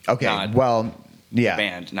JK. okay? not Well, yeah,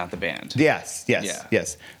 band, not the band. yes, yes, Yeah.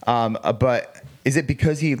 yes. But is it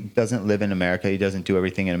because he doesn't live in America? He doesn't do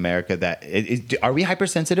everything in America. Are we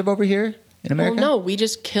hypersensitive over here in America? Well, no, we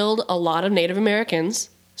just killed a lot of Native Americans.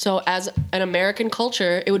 So as an American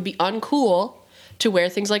culture, it would be uncool to wear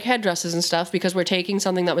things like headdresses and stuff because we're taking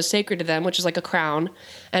something that was sacred to them, which is like a crown,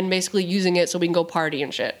 and basically using it so we can go party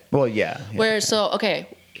and shit. Well, yeah.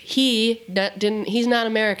 He's not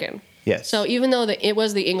American. Yes. So even though it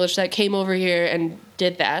was the English that came over here and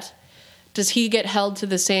did that, does he get held to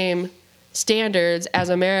the same standards as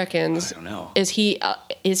Americans? I don't know. Is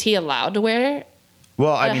he allowed to wear?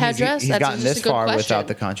 Well, I a mean, headdress? he's That's gotten just this a good far question. without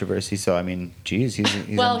the controversy. So I mean, geez, he's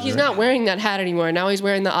Well, on he's the- not wearing that hat anymore. Now he's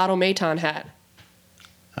wearing the automaton hat.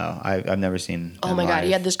 Oh, I've never seen. Oh him my god, live.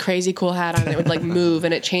 he had this crazy cool hat on. It would like move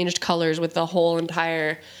and it changed colors with the whole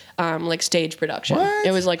entire like stage production. What?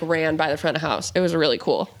 It was like ran by the front of house. It was really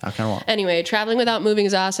cool. I kinda want- Anyway, Traveling Without Moving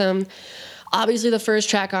is awesome. Obviously, the first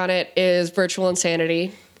track on it is Virtual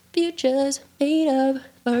Insanity. Futures made of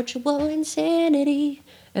virtual insanity.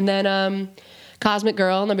 And then Cosmic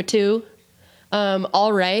Girl, number 2.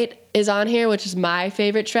 All Right is on here, which is my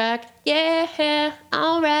favorite track. Yeah,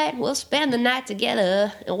 all right, we'll spend the night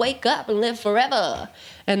together and wake up and live forever.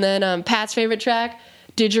 And then Pat's favorite track,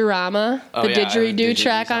 Digirama, Oh, the yeah, didgeridoo didgeridoo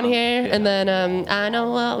track on song. here. Yeah. And then I Know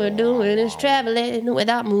What We're Doing is Traveling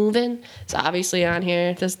Without Moving. It's obviously on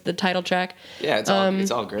here, this the title track. Yeah, it's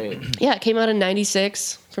all great. Yeah, it came out in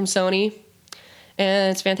 96 from Sony.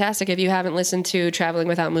 And it's fantastic. If you haven't listened to Traveling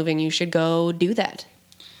Without Moving, you should go do that.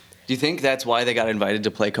 Do you think that's why they got invited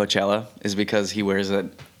to play Coachella? Is because he wears a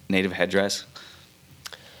native headdress?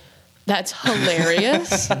 That's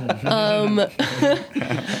hilarious.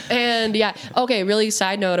 And yeah, okay, really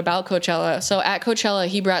side note about Coachella. So at Coachella,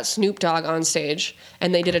 he brought Snoop Dogg on stage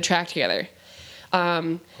and they did a track together.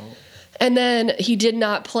 And then he did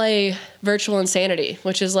not play Virtual Insanity,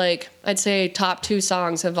 which is like, I'd say top 2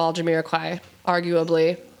 songs of all Jamiroquai,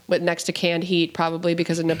 arguably, with next to Canned Heat, probably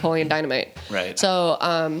because of Napoleon Dynamite. Right.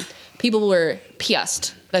 So people were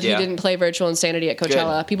pissed that Yeah. he didn't play Virtual Insanity at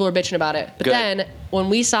Coachella. Good. People were bitching about it. But Good. then when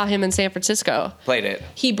we saw him in San Francisco, Played it.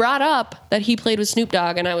 he brought up that he played with Snoop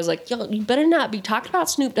Dogg, and I was like, yo, you better not be talking about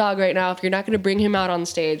Snoop Dogg right now if you're not going to bring him out on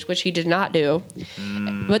stage, which he did not do.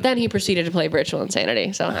 But then he proceeded to play Virtual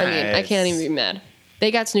Insanity. So, I mean, I can't even be mad. They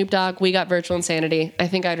got Snoop Dogg, we got Virtual Insanity. I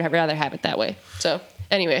think I'd rather have it that way. So,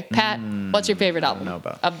 anyway, Pat, what's your favorite album? know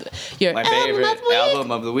about- Your My album favorite of the week?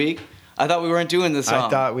 album of the week. I thought we weren't doing the song. I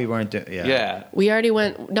thought we weren't doing. Yeah. Yeah. We already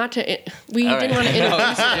went, we All didn't right. want to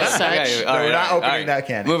introduce it as such. Okay, all No, we're right, not all opening that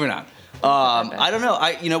can. Moving on. I don't know.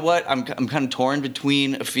 You know what? I'm kind of torn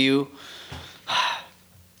between a few,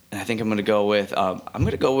 and I think I'm gonna go with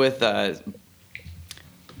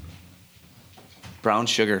Brown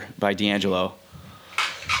Sugar by D'Angelo.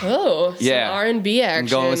 Oh, Yeah. some R&B action. I'm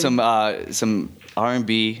going with some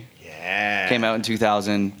R&B. Yeah. Came out in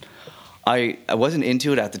 2000. I wasn't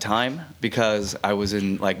into it at the time because I was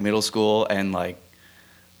in like middle school and like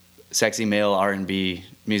sexy male R&B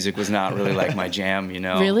music was not really like my jam, you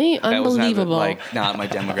know. Really? That was Unbelievable. not my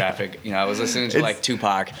demographic. You know, I was listening to like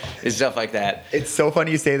Tupac and stuff like that. It's so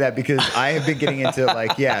funny you say that because I have been getting into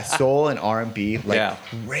like soul and R&B like Yeah.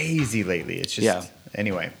 crazy lately. It's just Yeah.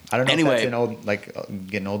 anyway. I don't know Anyway. if that's an old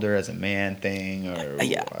getting older as a man thing or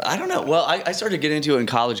Yeah, I don't know. Well, I started getting into it in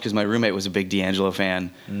college because my roommate was a big D'Angelo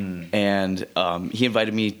fan, and he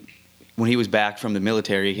invited me. when he was back from the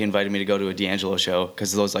military, he invited me to go to a D'Angelo show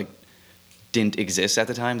because those like didn't exist at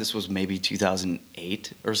the time. This was maybe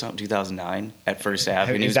 2008 or something, 2009 at First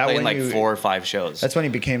Ave, and he Is was that playing when like you- 4 or 5 shows. That's when he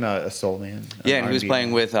became a soul man. Yeah, and he was R&B playing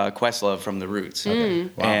man. with Questlove from The Roots. Okay.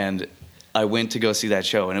 Wow. And I went to go see that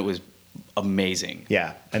show, and it was amazing.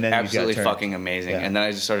 Yeah, and then you got Absolutely turned. fucking amazing. Yeah. And then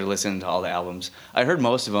I just started listening to all the albums. I heard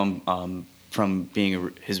most of them from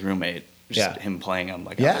being his roommate, just Yeah. him playing them.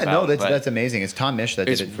 Like Yeah, out and no, about. But that's amazing. It's Tom Misch that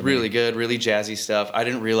did it's it for really me. good, really jazzy stuff. I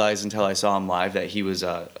didn't realize until I saw him live that he was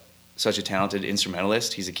such a talented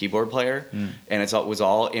instrumentalist. He's a keyboard player, and it was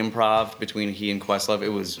all improv between he and Questlove. It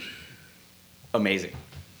was amazing.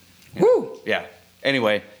 Woo! Yeah.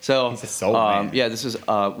 Anyway, so He's a soul man. yeah, this is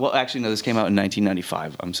well, actually no, this came out in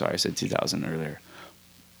 1995. I'm sorry, I said 2000 earlier.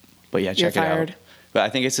 But yeah, check You're it fired. out. But I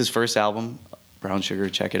think it's his first album, Brown Sugar.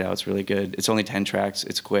 Check it out; it's really good. It's only 10 tracks.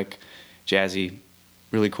 It's quick, jazzy,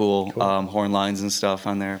 really cool. Horn lines and stuff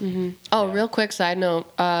on there. Oh, real quick side note.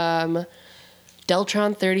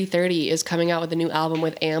 Deltron 3030 is coming out with a new album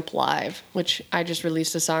with Amp Live, which I just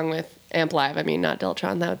released a song with Amp Live. I mean, not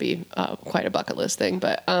Deltron. That would be quite a bucket list thing.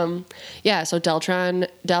 But yeah, so Del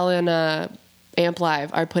and Amp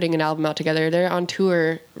Live are putting an album out together. They're on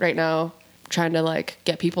tour right now trying to like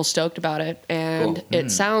get people stoked about it. And Cool.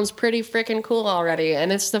 it sounds pretty freaking cool already.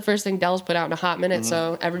 And it's the first thing Del's put out in a hot minute.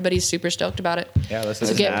 So everybody's super stoked about it. Yeah, listen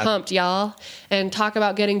So to get that. pumped, y'all. And talk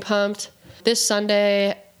about getting pumped. This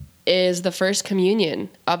Sunday is the first communion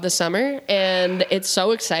of the summer, and it's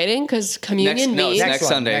so exciting because communion means next one,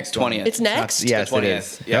 Sunday, next one. 20th. it's next. Yes, it 20th.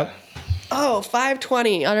 is. Yeah. Yep. Oh,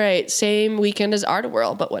 5/20. All right, same weekend as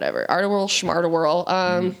Artawhirl, but whatever. Artawhirl,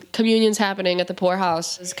 Schmartawhirl. Communion's happening at the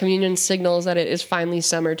Poorhouse. Communion signals that it is finally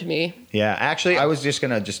summer to me. Yeah, actually, I was just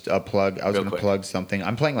gonna plug. I was Real gonna quick. plug something.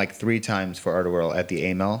 I'm playing like 3 times for Art World at the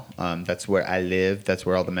AML. That's where I live. That's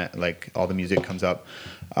where all the music comes up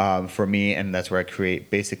for me, and that's where I create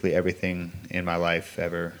basically everything in my life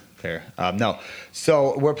ever. There. No.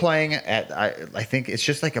 So we're playing at, I think it's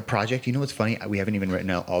just like a project. You know what's funny? We haven't even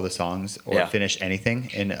written out all the songs or Yeah. finished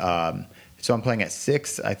anything. And so I'm playing at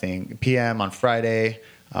 6, I think, p.m. on Friday,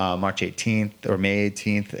 March 18th or May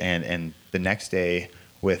 18th. And the next day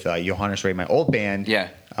with Johannes Ray, my old band. Yeah.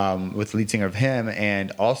 With the lead singer of him.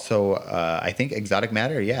 And also, I think Exotic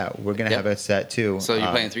Matter. Yeah. We're going to Yep. have a set too. So you're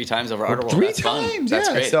playing 3 times over Artawhirl. 3 That's times. fun. That's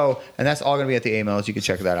yeah. great. So, and that's all going to be at the AMLs. You can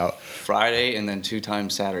check that out. Friday and then 2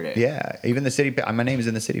 times Saturday. Yeah, even the city. My name is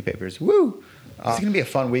in the city papers. Woo! It's gonna be a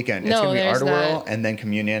fun weekend. It's No, gonna be there's Art World that. and then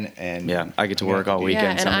Communion and Yeah, I get to work all weekend.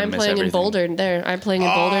 Yeah, and so I'm I'm gonna miss playing in everything. Boulder there. I'm playing in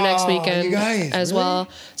Boulder next Oh, weekend you guys, as really? well.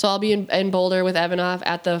 So I'll be in Boulder with Evanoff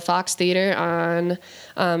at the Fox Theater on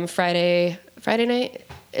Friday night.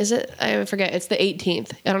 Is it? I forget. It's the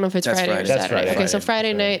 18th. I don't know if it's That's Friday or Friday. That's Saturday. Friday. Okay, so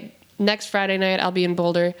Friday. Friday That's night, next Friday night, I'll be in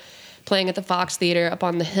Boulder playing at the Fox Theater up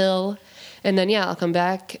on the hill. And then, yeah, I'll come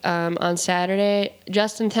back on Saturday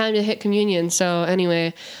just in time to hit communion. So,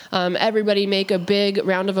 anyway, everybody make a big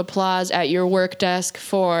round of applause at your work desk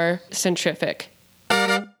for Centrific.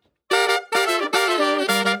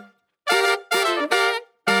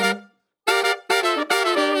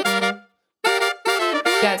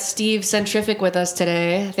 Got Steve Centrific with us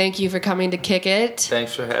today. Thank you for coming to kick it.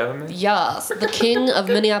 Thanks for having me. Yes, the king of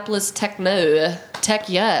Minneapolis techno. Tech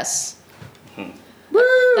yes.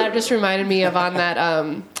 That just reminded me of on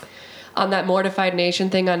that Mortified Nation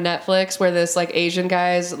thing on Netflix where this like Asian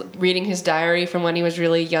guy's reading his diary from when he was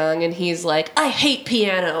really young and he's like, I hate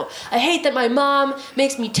piano. I hate that my mom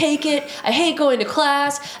makes me take it. I hate going to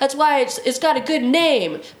class. That's why it's got a good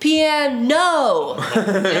name. Piano.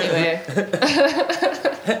 Anyway,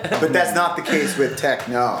 But that's not the case with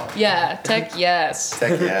techno. yeah, tech yes.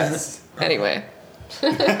 Tech yes. Anyway.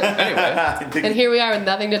 Anyway, And here we are with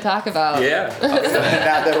nothing to talk about. Yeah.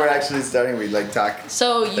 Now that we're actually starting, we'd like talk.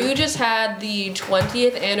 So you just had the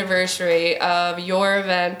 20th anniversary of your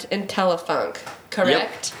event in Telefunk,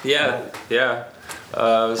 correct? Yep. Yeah.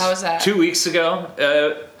 How How was that? 2 weeks ago.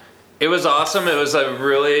 It was awesome. It was a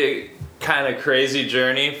really kind of crazy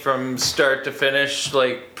journey from start to finish,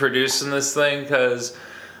 like producing this thing, because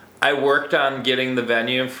I worked on getting the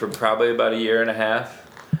venue for probably about a year and a half.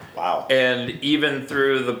 Wow. And even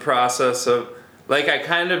through the process of, like, I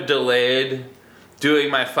kind of delayed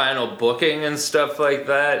doing my final booking and stuff like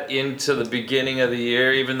that into the beginning of the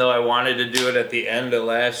year, even though I wanted to do it at the end of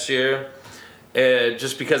last year,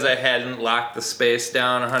 just because I hadn't locked the space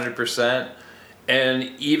down 100%.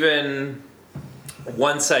 And even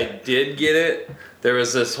once I did get it, there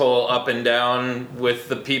was this whole up and down with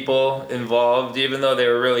the people involved. Even though they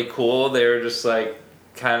were really cool, they were just like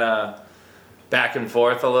kind of back and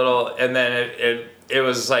forth a little, and then it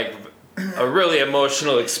was like a really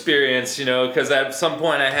emotional experience, you know, because at some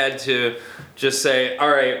point I had to just say, all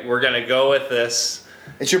right, we're gonna go with this.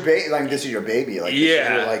 It's your baby. Like this is your baby. Like this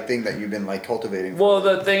Yeah. is your like thing that you've been like cultivating. Well,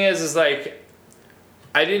 the thing is like,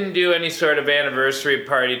 I didn't do any sort of anniversary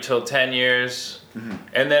party till 10 years.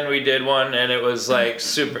 And then we did one, and it was like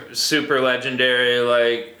super legendary.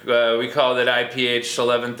 Like we called it IPH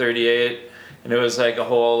 1138, and it was like a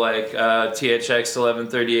whole like THX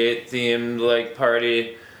 1138 themed like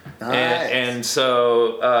party. Nice. And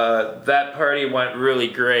so that party went really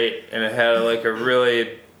great, and it had like a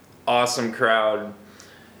really awesome crowd.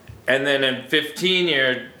 And then in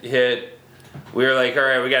 15-year hit, we were like, all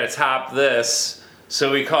right, we got to top this.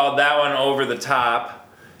 So we called that one Over the Top.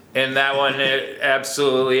 And that one, it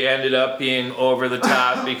absolutely ended up being over the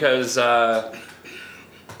top because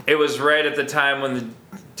it was right at the time when the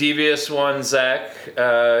Devious One, Zach,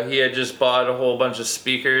 he had just bought a whole bunch of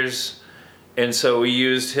speakers. And so we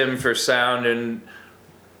used him for sound. And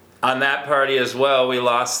on that party as well, we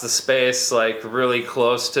lost the space like really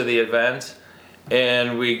close to the event.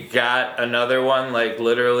 And we got another one like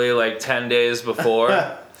literally like 10 days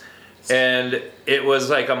before. And it was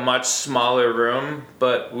like a much smaller room,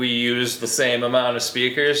 but we used the same amount of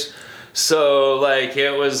speakers. So like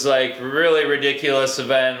it was like really ridiculous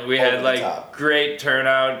event. We had like great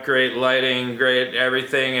turnout, great lighting, great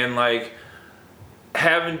everything, and like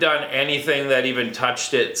haven't done anything that even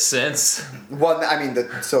touched it since. Well, I mean,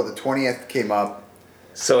 so the 20th came up.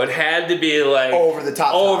 So it had to be like Over the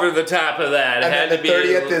top. Over the top of that. It And had then to the be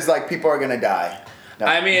 30th is like people are gonna die. No.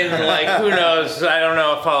 I mean, like, who knows? I don't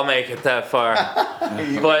know if I'll make it that far.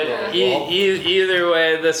 But either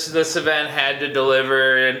way, this event had to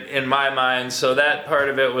deliver in my mind, so that part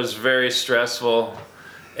of it was very stressful.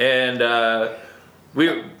 And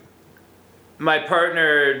my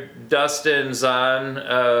partner, Dustin Zahn,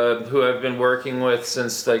 who I've been working with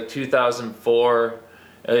since like 2004,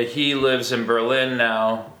 he lives in Berlin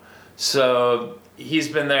now. So he's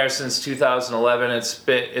been there since 2011.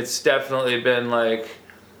 It's definitely been like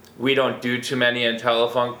we don't do too many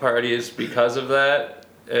Intellifunk parties because of that,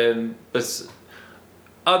 and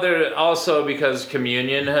also because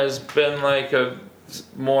communion has been like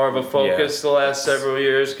more of a focus the last several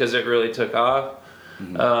years because it really took off.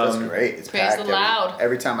 That's great. It's Praise packed. the loud.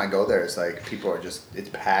 Every time I go there, it's like people are just, it's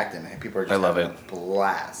packed and people are just I love having a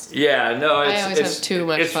blast. Yeah, no, I always have too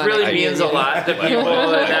much fun It really at means a communion. lot to people,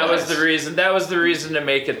 and that was the reason. That was the reason to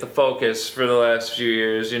make it the focus for the last few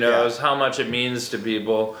years. You know, Yeah. is how much it means to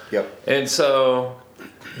people. Yep. And so,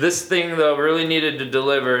 this thing though really needed to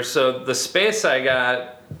deliver. So the space I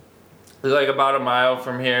got is like about a mile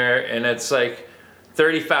from here, and it's like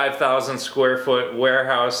 35,000 square foot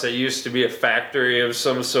warehouse that used to be a factory of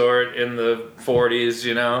some sort in the 40s,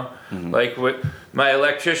 you know? Like my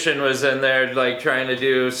electrician was in there like trying to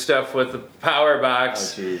do stuff with the power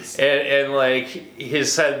box. Oh, jeez. And like he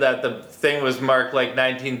said that the thing was marked like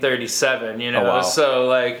 1937, you know? Oh, wow. So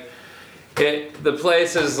like the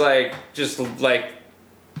place is like just like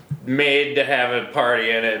made to have a party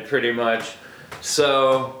in it pretty much.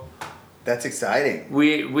 So That's exciting.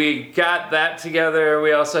 we got that together.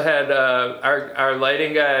 We also had our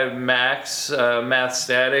lighting guy Max Math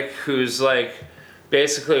Static, who's like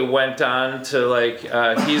basically went on to like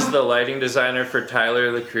he's the lighting designer for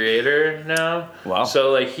Tyler the Creator now. Wow.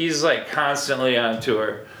 So like he's like constantly on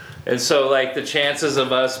tour. And so like the chances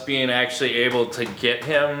of us being actually able to get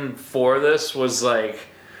him for this was like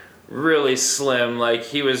really slim. Like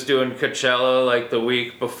he was doing Coachella like the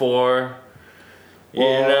week before. You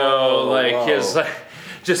know, like whoa. his like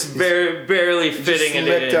just barely fitting it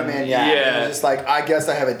Slipped in. them in, yeah. And it was just like, I guess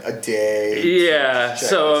I have a day. Yeah. to check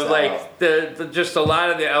So this like out. the just a lot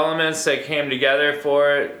of the elements that came together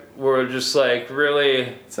for it were just like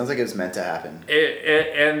really. Sounds like it was meant to happen.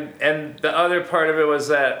 And the other part of it was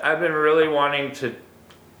that I've been really wanting to.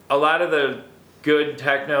 A lot of the good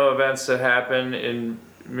techno events that happen in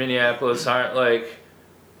Minneapolis aren't like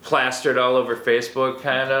plastered all over Facebook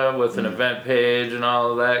kind of with an event page and all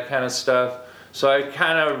of that kind of stuff. So I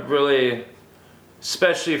kind of really,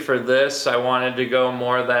 especially for this, I wanted to go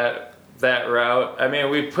more that route. I mean,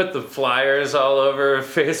 we put the flyers all over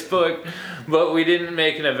Facebook, but we didn't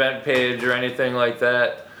make an event page or anything like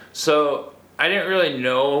that. So I didn't really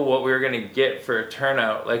know what we were going to get for a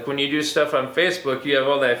turnout. Like when you do stuff on Facebook, you have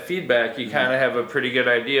all that feedback. You kind of have a pretty good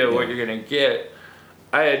idea of what you're going to get.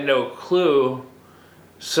 I had no clue.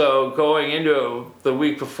 So going into it the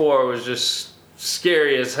week before was just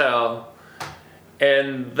scary as hell.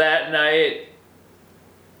 And that night,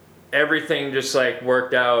 everything just like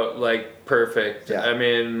worked out like perfect. Yeah. I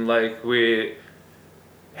mean, like we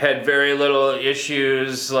had very little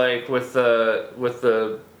issues like with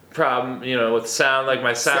the problem, you know, with sound. Like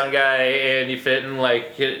my sound guy, Andy Fitton,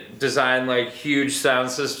 like designed like huge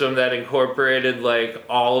sound system that incorporated like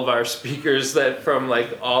all of our speakers that from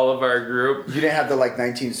like all of our group. You didn't have the like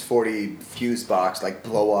 1940 fuse box like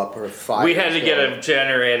blow up or fire. We had to get a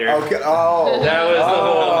generator. Okay. Oh. That was the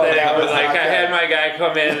whole thing. that But was like not I good. had my guy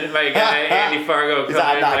come in, my guy Andy Fargo He's come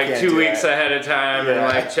like, in "I like can't 2 do weeks that." ahead of time and Yeah.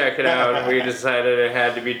 like check it out, and we decided it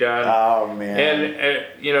had to be done. Oh man. And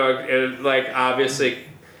you know, it like obviously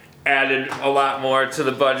added a lot more to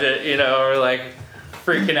the budget. You know, we're like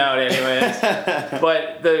freaking out anyways.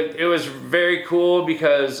 But it was very cool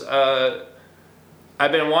because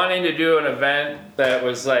I've been wanting to do an event that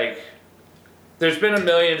was like. There's been a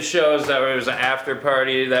million shows that was an after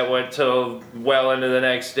party that went till well into the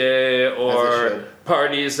next day, or should.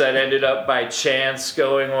 parties that ended up by chance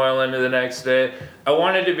going well into the next day. I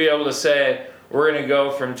wanted to be able to say, we're gonna go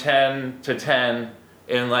from 10 to 10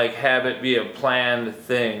 and like have it be a planned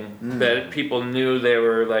thing that people knew they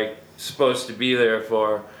were like supposed to be there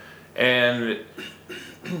for. And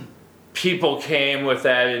people came with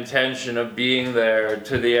that intention of being there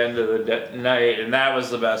to the end of the night, and that was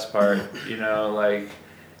the best part. You know, like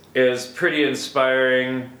it was pretty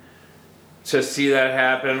inspiring to see that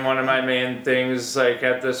happen. One of my main things, like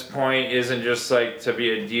at this point, isn't just like to be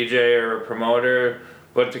a DJ or a promoter,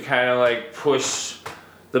 but to kind of like push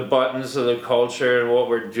the buttons of the culture and what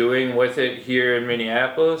we're doing with it here in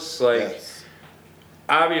Minneapolis. Like, Yes.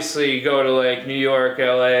 obviously, you go to like New York,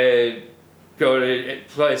 LA, go to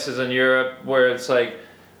places in Europe where it's like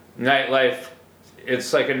nightlife,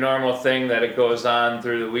 it's like a normal thing that it goes on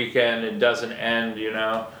through the weekend, it doesn't end, you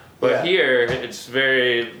know. But Yeah. here it's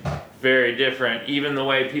very, very different. Even the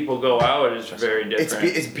way people go out is very different.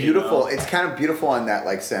 It's beautiful. you know? It's kind of beautiful in that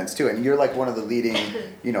like sense too. And you're like one of the leading,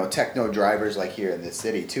 you know, techno drivers like here in this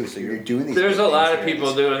city too. So you're doing these. There's big a lot things of here.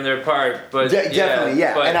 people doing their part, but Definitely,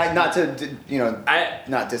 yeah. but And I not to you know I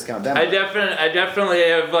not discount them. I definitely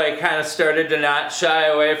have like kind of started to not shy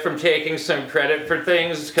away from taking some credit for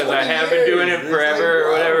things because I 20 have been doing years, it it's forever like,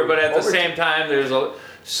 or whatever. wow, But at the over- same time, there's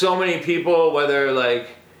so many people, whether like,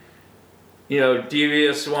 you know,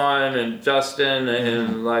 Devious One and Dustin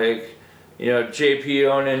and like, you know, JP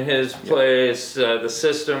owning his place, the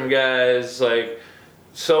System guys, like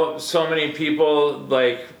so many people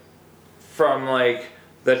like from like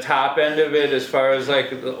the top end of it as far as like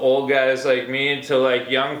the old guys like me to like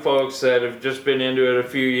young folks that have just been into it a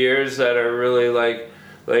few years that are really like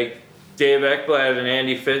Dave Ekblad and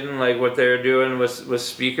Andy Fitton, like what they're doing with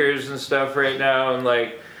speakers and stuff right now, and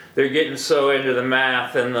like they're getting so into the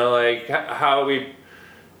math and the like how we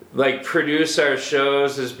like produce our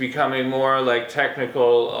shows is becoming more like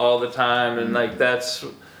technical all the time, and like that's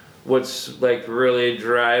what's like really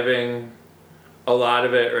driving a lot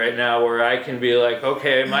of it right now, where I can be like,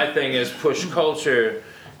 okay, my thing is push culture,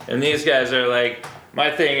 and these guys are like,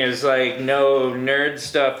 my thing is like no nerd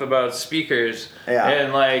stuff about speakers. Yeah.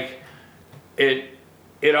 And like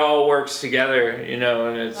it all works together, you know.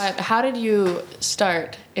 And it's How did you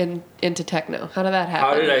start into techno? How did that happen?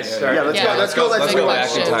 how did I start? Yeah, let's go. Let's go back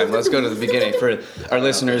in question. time. Let's go to the beginning for our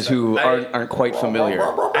listeners who aren't quite familiar.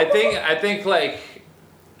 I think like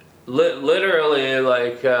literally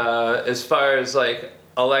like as far as like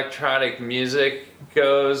electronic music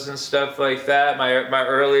goes and stuff like that, my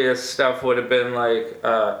earliest stuff would have been like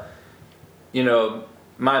you know,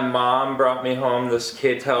 my mom brought me home this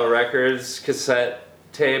K-Tel Records cassette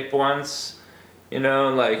tape once, you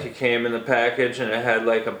know, like it came in the package and it had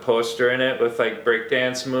like a poster in it with like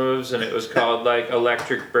breakdance moves, and it was called like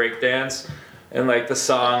Electric Breakdance, and like the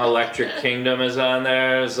song Electric Kingdom is on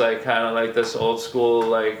there. It's like kind of like this old school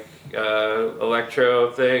like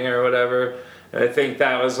electro thing or whatever. And I think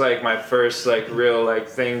that was like my first like real like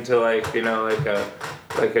thing to like, you know,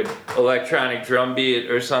 like a electronic drum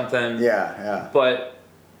beat or something. Yeah. But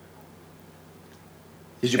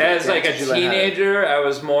Did you as like a did you learn how to- teenager, I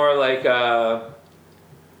was more like I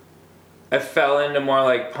fell into more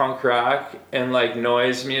like punk rock and like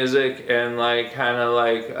noise music and like kind of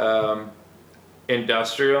like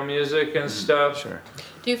industrial music and stuff. Sure.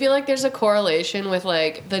 Do you feel like there's a correlation with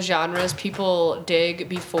like the genres people dig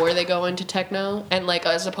before they go into techno, and like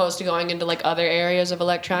as opposed to going into like other areas of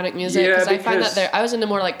electronic music? Yeah, I find because- that I was into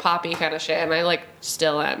more like poppy kind of shit, and I like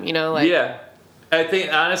still am. You know, like Yeah, I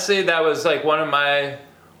think honestly that was like one of my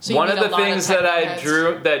So you one of meet a the lot of things that I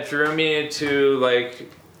techno heads? drew me to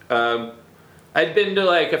like I'd been to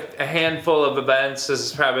like a handful of events. This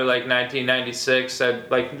is probably like 1996.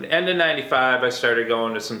 I'd like end of 95 I started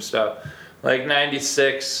going to some stuff. Like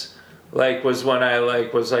 96 like was when I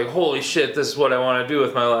like was like, holy shit, this is what I want to do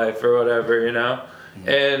with my life or whatever, you know?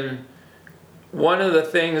 And one of the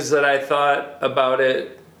things that I thought about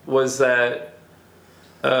it was that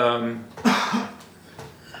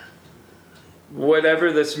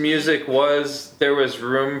whatever this music was, there was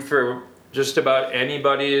room for just about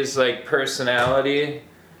anybody's like personality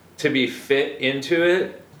to be fit into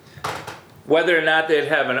it. Whether or not they'd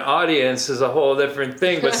have an audience is a whole different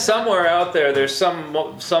thing, but somewhere out there, there's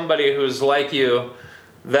somebody who's like you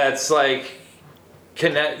that's like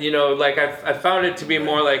connect, you know, like I found it to be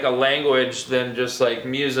more like a language than just like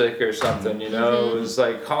music or something, you know. It was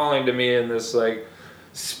like calling to me and this like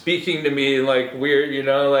speaking to me like weird, you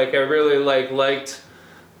know, like I really liked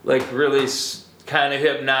like really kind of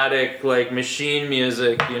hypnotic like machine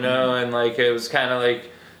music, you know, and like it was kind of like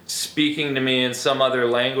speaking to me in some other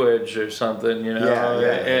language or something, you know.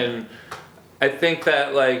 And I think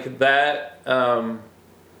that like that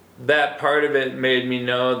that part of it made me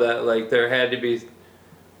know that like there had to be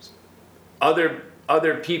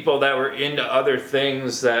other people that were into other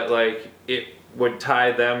things that like it would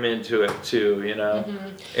tie them into it too, you know.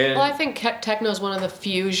 And Well, I think techno is one of the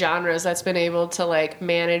few genres that's been able to like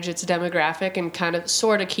manage its demographic and kind of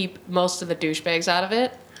sort of keep most of the douchebags out of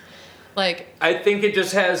it. Like, I think it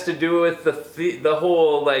just has to do with the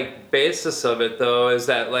whole like basis of it, though, is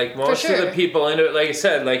that like most of the people into it, like I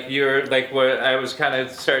said, like you're like what I was kind of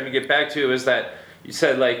starting to get back to is that you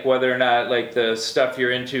said like whether or not like the stuff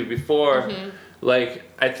you're into before, like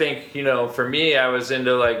I think, you know, for me I was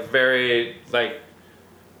into like very like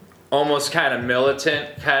almost kind of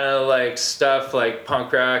militant kind of like stuff like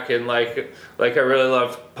punk rock and like I really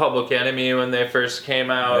loved Public Enemy when they first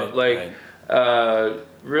came out,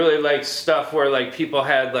 really like stuff where like people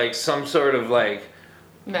had like some sort of like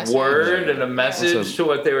word and a message to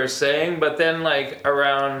what they were saying, but then like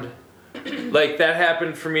around like that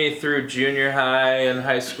happened for me through junior high and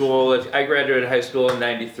high school. I graduated high school in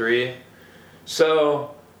 93,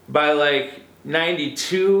 so by like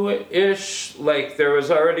 92-ish, like there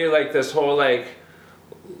was already like this whole like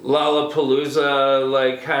Lollapalooza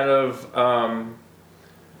like kind of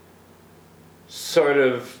sort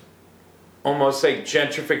of almost like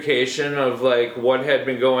gentrification of like what had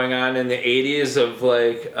been going on in the 80s of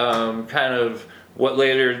like kind of what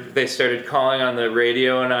later they started calling on the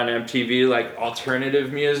radio and on MTV like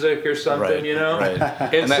alternative music or something, you know?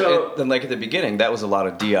 And so then like at the beginning, that was a lot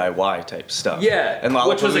of DIY type stuff. Yeah, and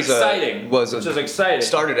which was exciting. Which was exciting.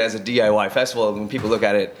 Started as a DIY festival, and when people look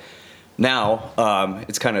at it now,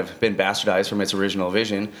 it's kind of been bastardized from its original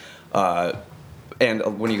vision.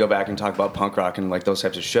 And when you go back and talk about punk rock and like those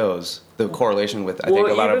types of shows, the correlation with I think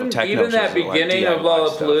a lot of techno even that shows beginning like of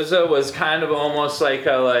Lollapalooza was kind of almost like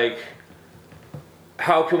a like,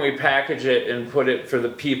 how can we package it and put it for the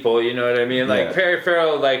people? You know what I mean? Like Perry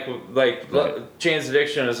Farrell, like Jane's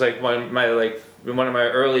Addiction is like one of my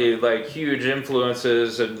early like huge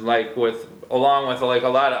influences, and like along with like a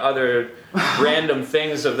lot of other random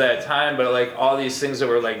things of that time, but like all these things that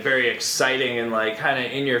were like very exciting and like kind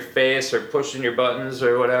of in your face or pushing your buttons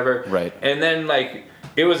or whatever. Right. And then like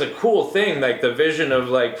it was a cool thing, like the vision of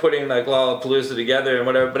like putting like Lollapalooza together and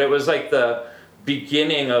whatever, but it was like the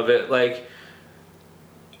beginning of it. Like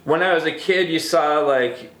when I was a kid, you saw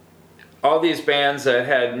like all these bands that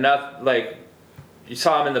had nothing, like you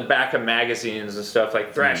saw them in the back of magazines and stuff,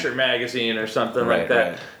 like Thrasher magazine or something like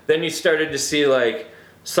that. Right. Then you started to see like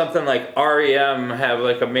something like REM have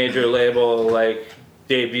like a major label like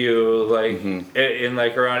debut like in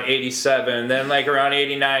like around 87. Then like around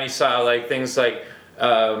 89 you saw like things like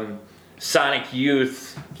Sonic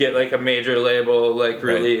Youth get like a major label like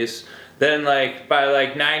release. Then like by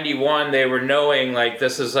like 91 they were knowing like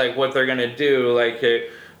this is like what they're gonna do, like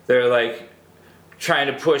they're like trying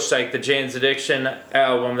to push like the Jane's Addiction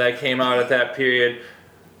album that came out at that period.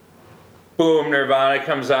 Boom, Nirvana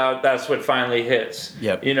comes out, that's what finally hits.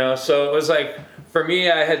 Yep. You know, so it was like for me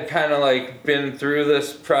I had kind of like been through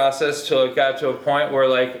this process till it got to a point where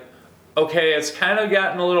like, okay, it's kind of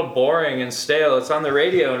gotten a little boring and stale. It's on the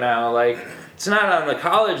radio now, like it's not on the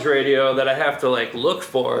college radio that I have to like look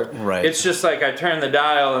for. Right. It's just like I turn the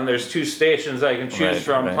dial and there's two stations I can choose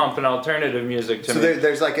from pumping alternative music to me. So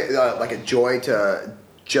there's like a joy to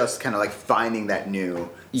just kind of like finding that new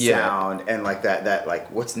sound and like that like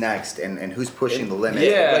what's next and who's pushing the limit.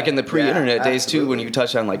 Yeah, like in the pre-internet days too, when you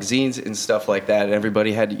touch on like zines and stuff like that, and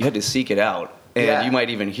everybody you had to seek it out. And you might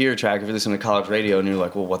even hear a track if you listen to college radio, and you're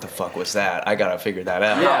like, "Well, what the fuck was that? I gotta figure that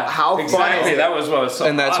out." Yeah, how exactly. That was what was so.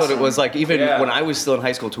 And that's awesome. what it was like. Even when I was still in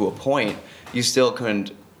high school, to a point, you still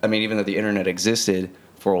couldn't. I mean, even though the internet existed,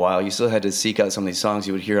 for a while, you still had to seek out some of these songs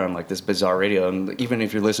you would hear on like this bizarre radio. And even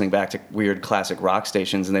if you're listening back to weird classic rock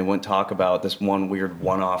stations and they wouldn't talk about this one weird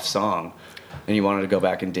one-off song, and you wanted to go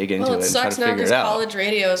back and dig into Well, it it and try sucks to now figure because it out. college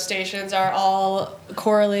radio stations are all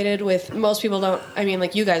correlated with. Most people don't. I mean,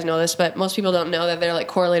 like you guys know this, but most people don't know that they're like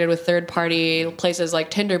correlated with third-party places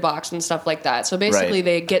like Tinderbox and stuff like that. So basically, Right.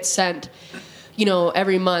 they get sent, you know,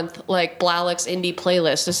 every month like Blalek's indie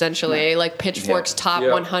playlist, essentially, like Pitchfork's top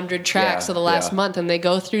Yeah. 100 tracks Yeah, of the last yeah. month, and they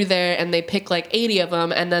go through there and they pick like 80 of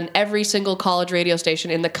them, and then every single college radio station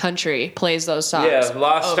in the country plays those songs. Yeah,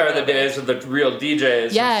 lost over are and the over. days of the real DJs.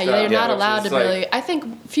 and Yeah, stuff, you're not which allowed is to like- really. I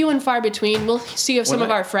think few and far between. We'll see if some When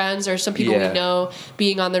of I- our friends or some people Yeah. we know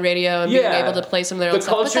being on the radio and being able to play some of their own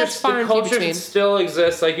stuff. But that's far the and few culture between. still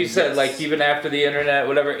exists, like you said, like even after the internet,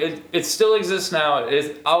 whatever. It still exists now.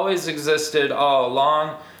 It always existed all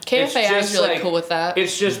along. It's KFAI is just, really like, cool with that.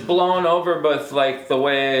 It's just blown over with like the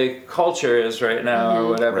way culture is right now or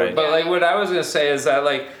whatever. Right. But like what I was gonna say is that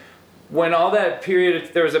like when all that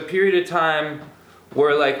period, there was a period of time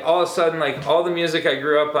where like all of a sudden like all the music I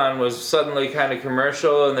grew up on was suddenly kind of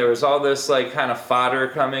commercial, and there was all this like kind of fodder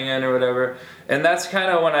coming in or whatever. And that's kind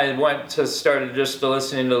of when I went to started just to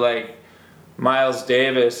listening to like Miles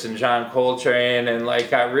Davis and John Coltrane, and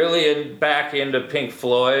like got really back into Pink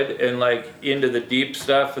Floyd and like into the deep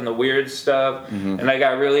stuff and the weird stuff. And I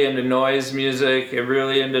got really into noise music and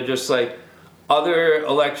really into just like other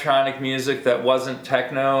electronic music that wasn't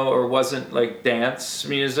techno or wasn't like dance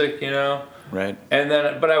music, you know? Right. And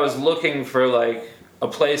then, but I was looking for like a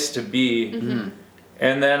place to be.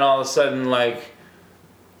 And then all of a sudden, like,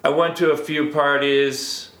 I went to a few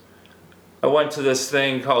parties. I went to this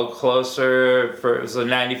thing called Closer it was a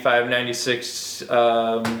 95, 96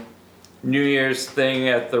 New Year's thing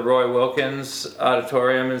at the Roy Wilkins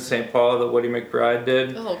Auditorium in St. Paul that Woody McBride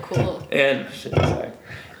did. Oh, cool. And sorry.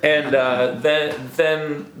 And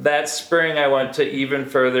then that spring I went to Even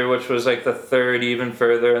Further, which was like the third Even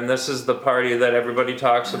Further, and this is the party that everybody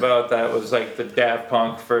talks about. That was like the Daft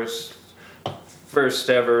Punk first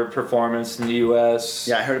ever performance in the U.S.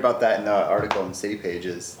 Yeah, I heard about that in the article in City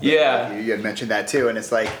Pages. Yeah. Like, you had mentioned that too, and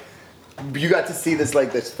it's like you got to see this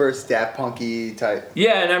like this first Daft Punky type.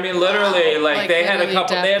 Yeah, and I mean literally, like they had a literally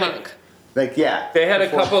couple. Daft They had Punk. Like yeah. They had a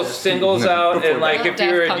before- couple singles out, and like if you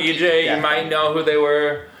were a Daft Punky. DJ, you Daft might Punk. know who they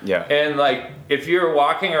were. Yeah. And like if you were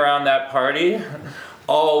walking around that party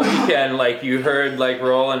all weekend, like you heard like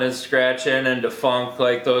Rollin' and Scratchin' and Defunct,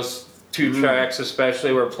 like those two tracks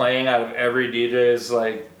especially were playing out of every DJ's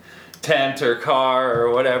like tent or car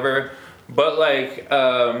or whatever. But like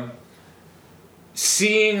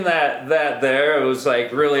seeing that there, it was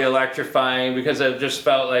like really electrifying because it just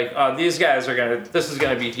felt like, oh, these guys this is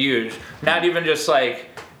gonna be huge. Not even just like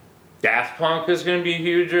Daft Punk is gonna be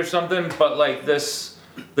huge or something, but like this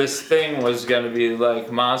thing was gonna be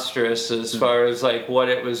like monstrous as far as like what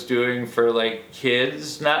it was doing for like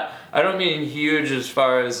kids. I don't mean huge as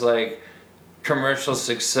far as like commercial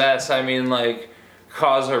success. I mean like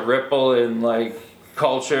cause a ripple in like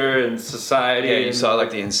culture and society. Yeah, you and, saw like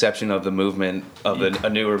the inception of the movement, of a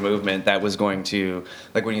newer movement that was going to,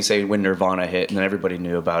 like when you say when Nirvana hit and then everybody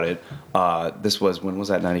knew about it. This was, when was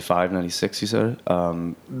that, 95, 96 you said?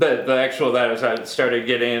 the actual that is how it started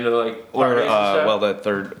getting into like Or, parties and stuff. well,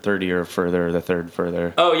 the third year further, the third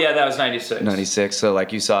further. Oh yeah, that was 96. 96, so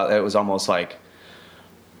like you saw, it was almost like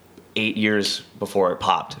 8 years before it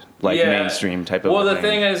popped, like mainstream type of Well, the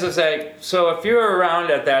thing. thing is like, so if you were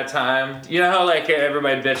around at that time, you know how like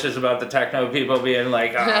everybody bitches about the techno people being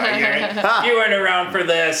like, oh, you weren't around for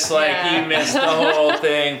this, like Yeah. you missed the whole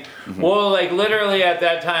thing. Well, like literally at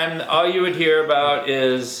that time, all you would hear about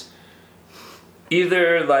is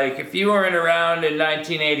either like if you weren't around in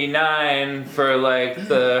 1989 for like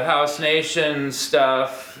the House Nation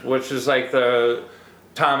stuff, which is like the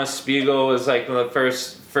Thomas Spiegel was like the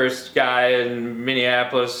first guy in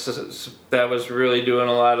Minneapolis that was really doing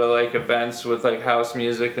a lot of like events with like house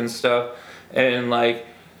music and stuff. And like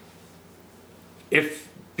if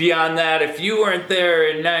beyond that, if you weren't there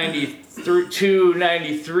in 92,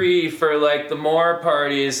 93 for like the more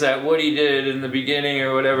parties that Woody did in the beginning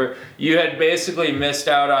or whatever, you had basically missed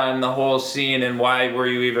out on the whole scene, and why were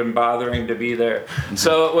you even bothering to be there?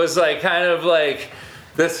 So it was like kind of like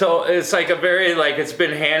this whole, it's like a very like it's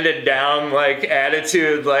been handed down like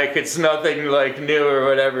attitude, like it's nothing like new or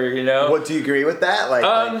whatever, you know? What, do you agree with that?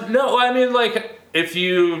 Like No, I mean like if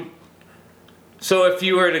you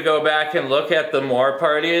were to go back and look at the more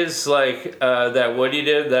parties like that Woody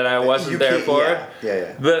did that I wasn't you there can't- for,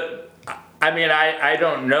 yeah. but I mean, I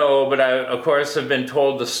don't know, but I, of course, have been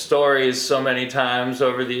told the stories so many times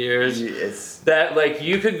over the years that, like,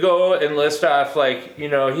 you could go and list off, like, you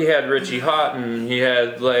know, he had Richie Houghton, he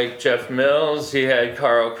had, like, Jeff Mills, he had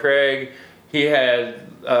Carl Craig, he had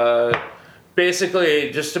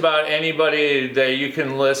basically just about anybody that you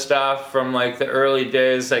can list off from, like, the early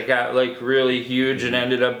days that got, like, really huge and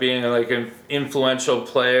ended up being, like, an influential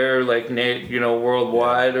player, like, you know,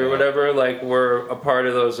 worldwide or whatever, like, were a part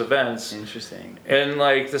of those events. Interesting. And,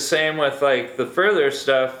 like, the same with, like, the further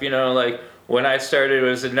stuff, you know, like, when I started it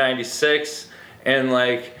was in 96, and,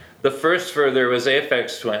 like, the first further was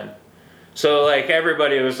Aphex Twin. So, like,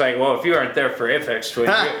 everybody was like, well, if you aren't there for Aphex Twin,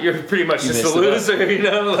 you're pretty much just a loser, you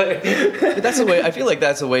know? Like, But that's the way, I feel like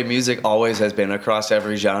that's the way music always has been across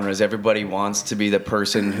every genre, is everybody wants to be the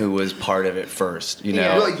person who was part of it first, you know?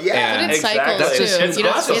 Yeah. Well, yeah. But And it Exactly. cycles That's just- too. it's You know,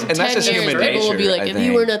 awesome. in And that's 10 just years, human people will be nature, like, I if you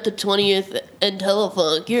think. weren't at the 20th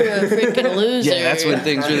Intellifunk, you're a freaking loser. Yeah, that's when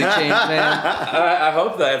things really change, man. I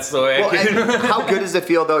hope that's the way. Well, and how good does it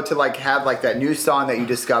feel though to like have like that new song that you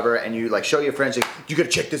discover and you like show your friends like you gotta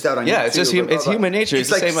check this out on YouTube. Yeah, it's just blah, blah, it's blah. human nature.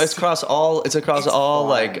 It's, like the same. It's across all. It's across all fun.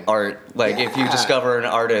 like art. Like if you Yeah. discover an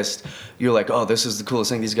artist, you're like, oh, this is the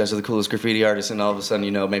coolest thing. These guys are the coolest graffiti artists, and all of a sudden,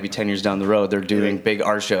 you know, maybe 10 years down the road, they're doing big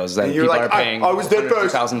art shows that And you're people like, are paying. I was there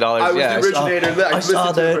first. $100,000. I was Yeah, the originator. I saw listened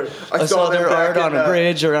to their it. I saw them their back art in on a the-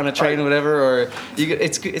 bridge or on a train or whatever. Or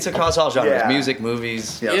it's across all genres. Yeah. Music,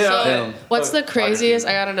 movies. Yeah. Yeah. film. What's the craziest?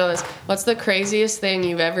 I gotta know this. What's the craziest thing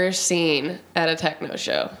you've ever seen at a techno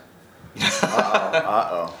show?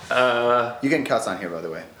 You can cuss on here, by the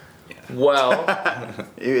way. Well,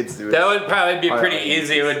 It's that would probably be pretty Alright.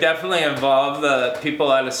 easy. It would definitely involve the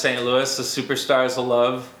people out of St. Louis, the Superstars of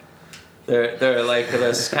Love. They're like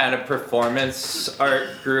this kind of performance art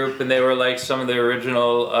group, and they were like some of the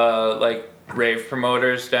original like rave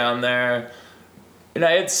promoters down there. And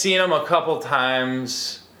I had seen them a couple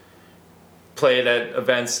times, played at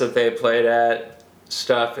events that they played at,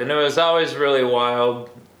 stuff, and it was always really wild,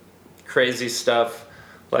 crazy stuff,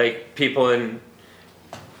 like people in,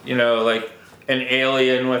 you know, like an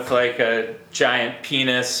alien with like a giant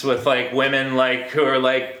penis with like women like who are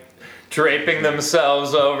like draping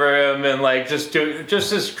themselves over him and like just do just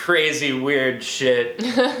this crazy weird shit.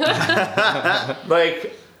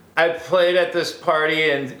 Like I played at this party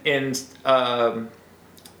in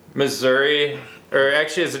Missouri, or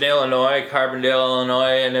actually it's in Illinois, Carbondale,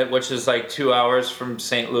 Illinois, and which is like 2 hours from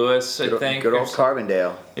St. Louis, I think. Good or old something.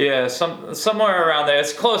 Carbondale. Yeah, somewhere around there.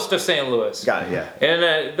 It's close to St. Louis. Got it, yeah.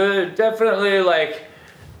 And definitely like,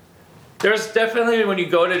 there's definitely when you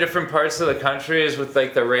go to different parts of the countries with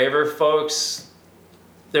like the raver folks,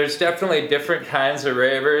 there's definitely different kinds of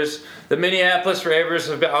ravers. The Minneapolis ravers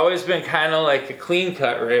have always been kind of like the clean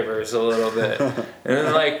cut ravers a little bit, and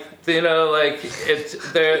then like, you know, like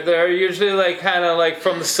they're usually like kind of like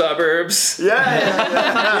from the suburbs. Yeah.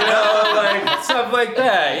 You know, like stuff like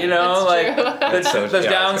that. You know, like the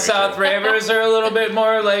down south ravers are a little bit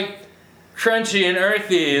more like crunchy and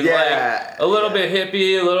earthy, Yeah, like a little bit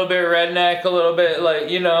hippie, a little bit redneck, a little bit like,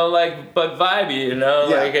 you know, like but vibey, you know,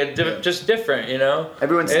 Yeah, like just different, you know.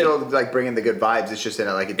 Everyone's It- still like bringing the good vibes. It's just in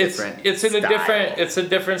a, like a different. It's in a style. it's a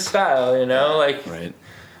different style, you know, like Right.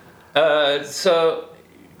 so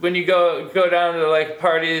when you go down to like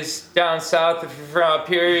parties down south, if you're from up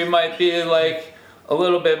here, you might be like a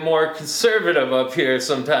little bit more conservative up here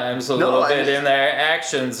sometimes, a little bit in their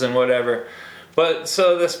actions and whatever. But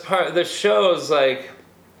so the show's like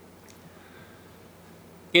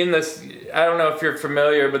in this. I don't know if you're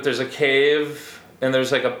familiar, but there's a cave and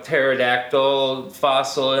there's like a pterodactyl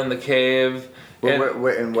fossil in the cave. And what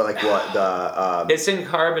like what the? It's in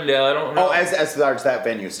Carbondale. I don't know. Oh, as large as that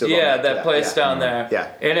venue still. going Yeah, back to that place yeah. down there. Yeah.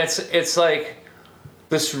 And it's like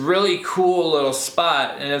this really cool little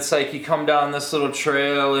spot, and it's like you come down this little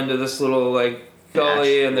trail into this little like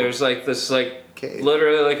gully, and there's like this like Cave.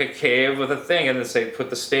 literally like a cave with a thing, and it's like put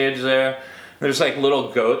the stage there. There's like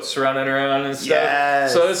little goats running around and stuff.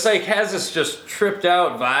 Yes. So it's like has this just tripped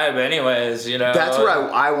out vibe, anyways. You know. That's where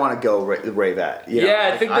I want to go rave at. You know? Yeah, I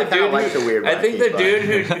Like, think the kinda dude. like Who, the weird I think the wacky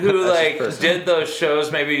dude vibe. who like personal. did those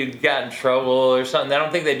shows maybe got in trouble or something. I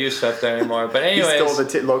don't think they do stuff there anymore. But He anyways, stole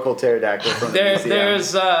the local pterodactyl from the museum.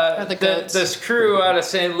 there's the goats. this crew out of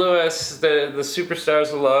St. Louis, the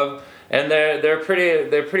Superstars of Love, and they're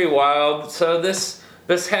pretty wild. So this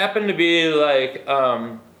happened to be like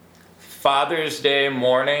Father's Day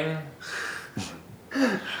morning.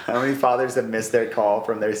 How many fathers have missed their call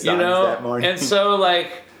from their sons You know, that morning? and so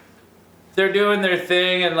like they're doing their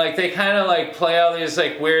thing, and like they kind of like play all these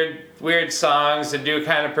like weird songs and do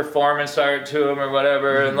kind of performance art to them or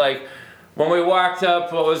whatever. And like when we walked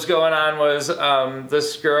up, what was going on was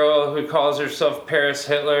this girl who calls herself Paris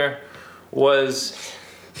Hitler was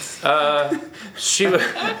she was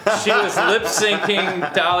lip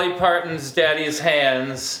syncing Dolly Parton's Daddy's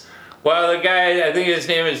Hands. While the guy, I think his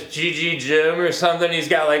name is Gigi Jim or something, he's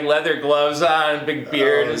got like leather gloves on, big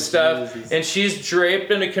beard and stuff, and she's draped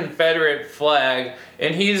in a Confederate flag,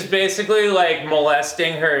 and he's basically like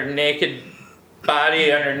molesting her naked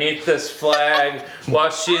body underneath this flag while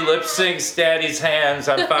she lip syncs Daddy's Hands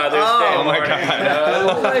on Father's Day Oh my morning. God. You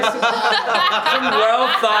know? Like some well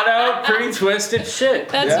thought out, pretty twisted shit.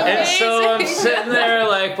 That's And amazing. so I'm sitting there,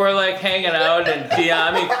 like, we're like hanging out, and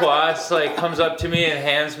Diami Quas like comes up to me and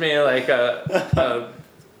hands me like a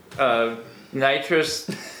nitrous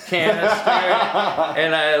canister,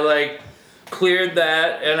 and I like cleared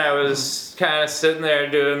that, and I was kind of sitting there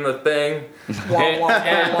doing the thing. And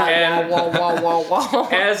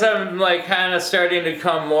as I'm like kind of starting to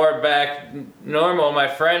come more back normal, my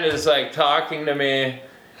friend is like talking to me,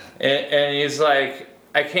 and he's like,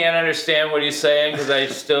 I can't understand what he's saying because I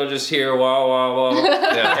still just hear wah wah wah. And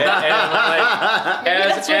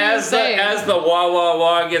like as the wah wah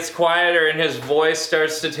wah gets quieter and his voice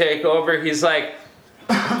starts to take over, he's like,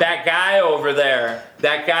 that guy over there,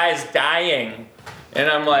 that guy's dying. And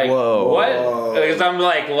I'm like, Whoa. what? Because I'm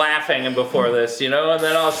like laughing before this, you know? And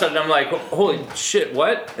then all of a sudden I'm like, holy shit,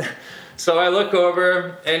 what? So I look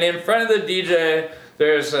over, and in front of the DJ,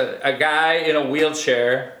 there's a guy in a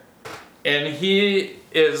wheelchair, and he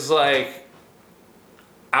is like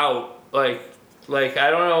out. Like I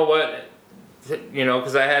don't know what, you know,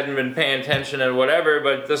 because I hadn't been paying attention and whatever,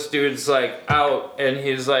 but this dude's like out, and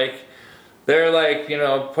he's like, they're like, you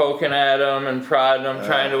know, poking at him and prodding him,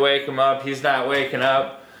 trying to wake him up. He's not waking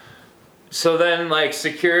up. So then, like,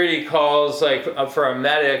 security calls, like, for a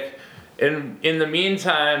medic. And in the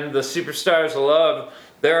meantime, the Superstars of Love,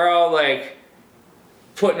 they're all, like,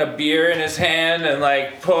 putting a beer in his hand and,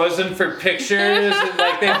 like, posing for pictures. And,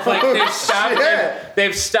 like,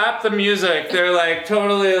 they've stopped the music. They're, like,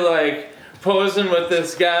 totally, like, posing with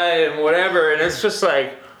this guy and whatever. And it's just,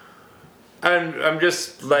 like, I'm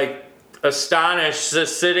just, like, astonished,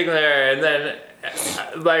 just sitting there, and then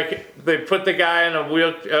like they put the guy in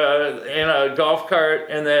a golf cart,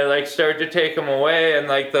 and they like start to take him away, and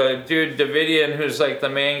like the dude Davidian, who's like the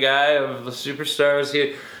main guy of the Superstars,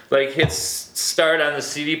 he like hits start on the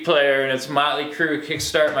CD player, and it's Motley Crue,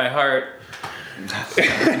 Kickstart My Heart.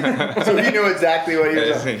 So he knew exactly what he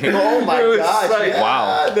was doing. Oh my gosh. like- yeah.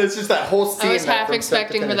 Wow. There's just that whole scene. I was that half from start to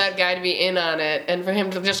expecting for finish. that guy to be in on it and for him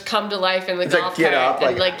to just come to life in the It's like, golf get cart up,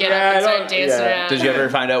 and like- get up and Yeah, I start don't- dancing yeah. around. Did you ever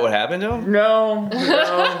find out what happened to him? No.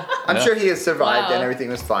 I'm sure he has survived Wow. and everything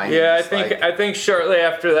was fine. Yeah, I Just think like- I think shortly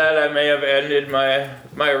after that, I may have ended my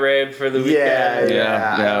rave for the weekend. Yeah.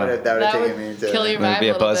 Yeah. That would That have would taken me to. kill your That'd vibe be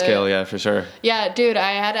a little buzzkill, bit. yeah, for sure. Yeah, dude,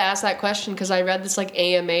 I had to ask that question because I read this like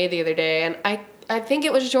AMA the other day, and I think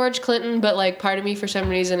it was George Clinton, but like part of me for some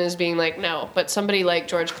reason is being like, no, but somebody like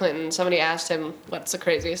George Clinton, somebody asked him, what's the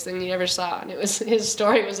craziest thing you ever saw? And it was, his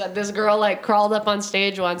story was that this girl like crawled up on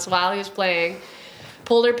stage once while he was playing,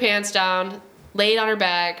 pulled her pants down, laid on her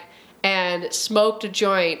back, and smoked a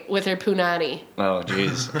joint with her punani. Oh,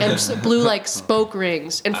 jeez. And blew like smoke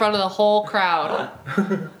rings in front of the whole crowd.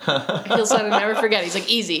 He'll say, I'll never forget. He's like,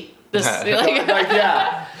 easy. This, like, Like,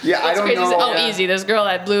 yeah. Yeah, I don't crazy. know. Oh, easy. This girl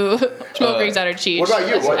that blew smoke rings on her cheeks. What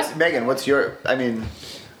about you? Megan, what's your, I mean,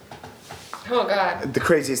 Oh, God. the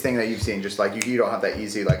craziest thing that you've seen? Just like, you don't have that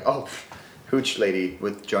easy, like, oh, hooch lady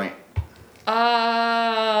with joint.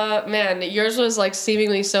 Man, yours was like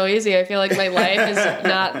seemingly so easy. I feel like my life has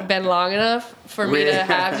not been long enough for me to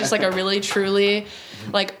have just like a really truly,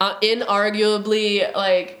 like inarguably,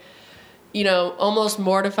 like, you know, almost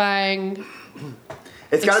mortifying.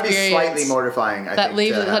 It's got to be Experience slightly mortifying, I that think.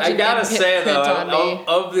 leaves to such have. I gotta imprint say though, on me.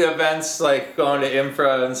 of the events like going to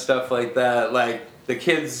Infra and stuff like that, like the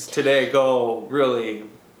kids today go really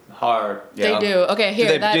hard. Yeah. They do. Okay, here.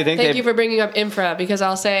 Do you think thank they- you for bringing up infra because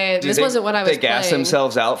I'll say Do you this think wasn't what I was They gas playing.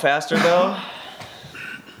 themselves out faster, though?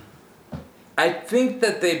 I think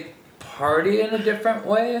that they party in a different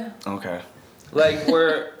way. Okay. Like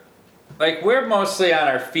we're mostly on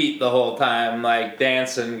our feet the whole time, like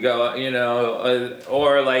dancing, go, you know,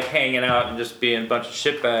 or like hanging out and just being a bunch of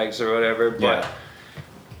shitbags or whatever. But Yeah.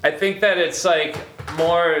 I think that it's like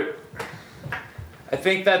more. I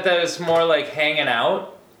think that is more like hanging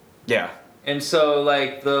out, Yeah. and so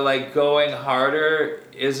like the like going harder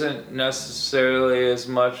isn't necessarily as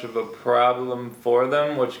much of a problem for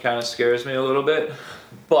them, which kind of scares me a little bit.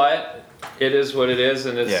 But it is what it is,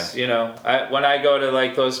 and it's when I go to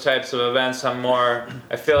like those types of events, I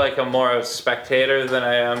feel like I'm more a spectator than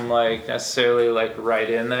I am like necessarily like right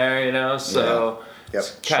in there, so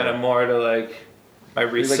it's kind of more to like my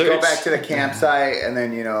research. We go back to the campsite, and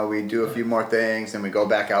then we do a few more things, and we go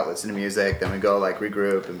back out, listen to music, then we go like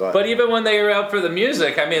regroup and. But even when they were out for the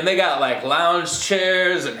music, I mean, they got like lounge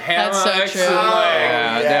chairs and hammocks. That's so true.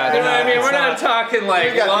 And, I mean, we're not talking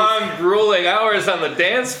like long, grueling hours on the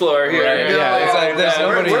dance floor here. Right, yeah, it's like there's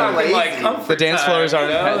nobody. We're talking like comfort The dance floors time,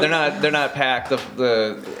 aren't. They're not packed.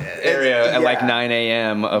 The area at like 9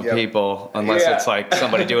 a.m. of people, unless it's like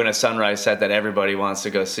somebody doing a sunrise set that everybody wants to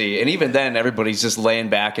go see, and even then, everybody's just laying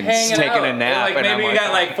back and taking a nap. And maybe you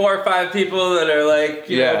got like 4 or 5 people that are like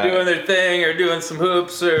doing their thing or doing some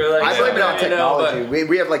hoops or like. I blame it on technology.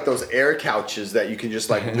 We have like those air couches that you can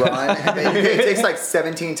just like run. It takes like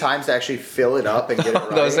 17 times to actually fill it up and get it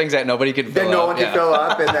right. Those things that nobody can fill up. Then no one can fill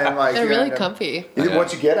up, and then like They're really comfy.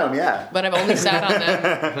 Once you get them, But I've only sat on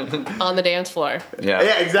them on the dance floor.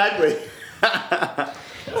 Yeah, exactly.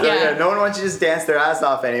 So, no one wants you to just dance their ass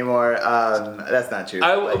off anymore. That's not true.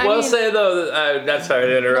 I will say though, that's sorry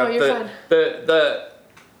to interrupt. No, you're fine.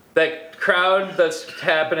 That crowd that's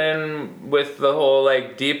happening with the whole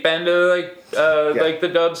like deep end of like the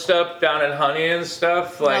dubstep down in Honey and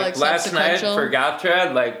stuff. Like last night for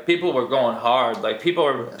Gothtrad, like people were going hard. Like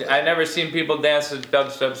I never seen people dance to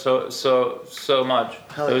dubstep so much.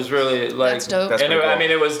 It was really like, that's dope. And I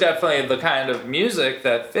mean, it was definitely the kind of music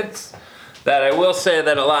that fits. That I will say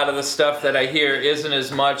that a lot of the stuff that I hear isn't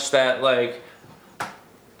as much that like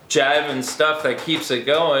jive and stuff that keeps it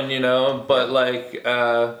going, But like,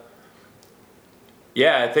 I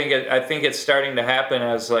think it's starting to happen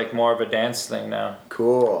as like more of a dance thing now.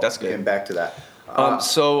 Cool. That's good. Getting back to that.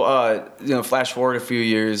 Flash forward a few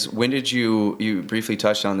years. When did you briefly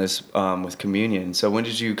touched on this with Communion? So when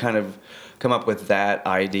did you kind of come up with that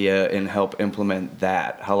idea and help implement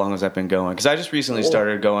that? How long has that been going? Because I just recently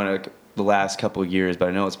started going the last couple of years, but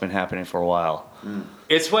I know it's been happening for a while.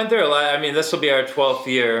 It's went through a lot. I mean, this will be our 12th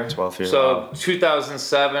year. 12th year. So wow.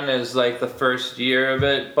 2007 is like the first year of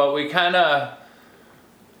it, but we kind of.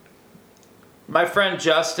 My friend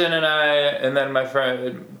Justin and I, and then my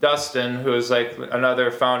friend Dustin, who is like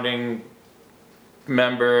another founding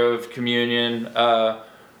member of Communion,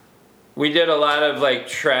 we did a lot of like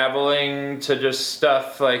traveling to just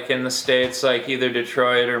stuff like in the States, like either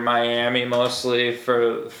Detroit or Miami mostly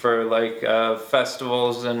for like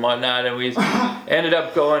festivals and whatnot. And we ended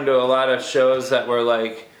up going to a lot of shows that were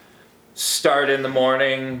like start in the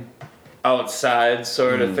morning outside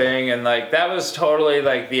sort of thing. And like that was totally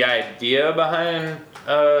like the idea behind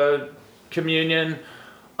Communion.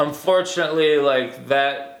 Unfortunately, like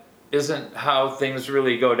that isn't how things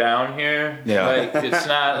really go down here. Yeah. Like it's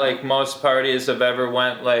not like most parties have ever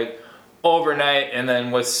went like overnight and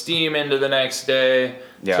then with steam into the next day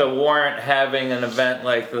to warrant having an event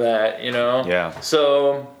like that, Yeah.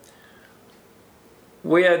 So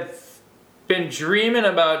we had been dreaming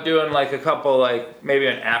about doing like a couple like maybe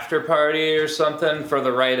an after party or something for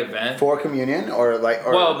the right event. For Communion or like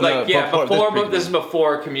before this is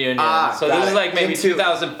before Communion. So this is like maybe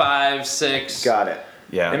 2005, 6. Got it.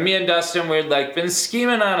 Yeah. And me and Dustin, we'd like been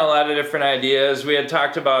scheming on a lot of different ideas. We had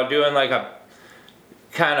talked about doing like a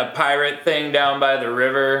kind of pirate thing down by the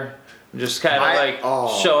river, just kind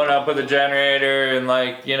of showing up with a generator and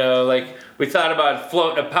like we thought about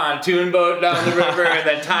floating a pontoon boat down the river and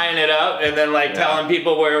then tying it up and then like telling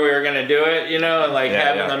people where we were gonna do it, and like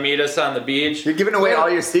having them meet us on the beach. You're giving away all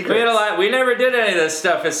your secrets. We had a lot. We never did any of this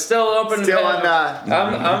stuff. It's still open.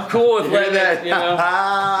 I'm cool with letting it.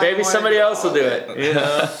 Maybe somebody else will do it.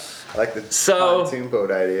 I like the pontoon boat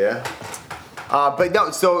idea. But no.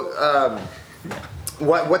 So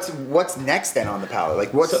what's next then on the palette?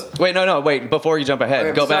 Like what's? Wait. Before you jump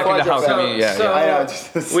ahead, go back into how Communion.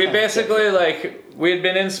 We basically we had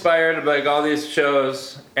been inspired by like all these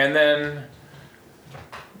shows, and then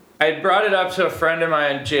I brought it up to a friend of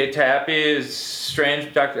mine, Jay Tappy, Dr.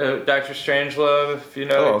 Strangelove, if you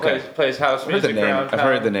know, plays house music around town. I've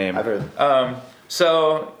heard the name. I've heard.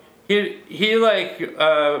 So he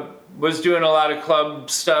was doing a lot of club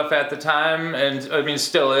stuff at the time, and I mean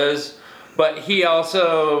still is, but he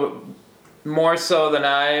also more so than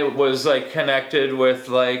I was like connected with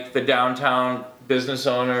like the downtown business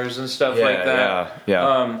owners and stuff like that.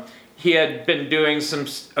 Yeah. He had been doing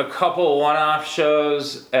a couple one-off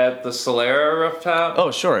shows at the Solera rooftop. Oh,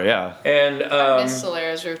 sure, yeah. And I miss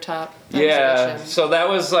Solera's rooftop. So that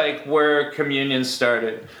was like where Communion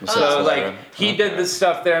started. So like he did this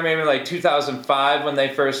stuff there maybe like 2005 when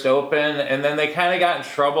they first opened, and then they kind of got in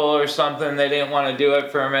trouble or something. They didn't want to do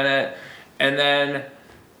it for a minute, and then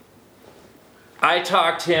I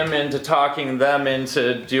talked him into talking them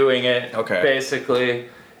into doing it, Okay. basically.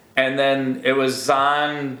 And then it was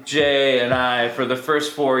Zahn, Jay, and I for the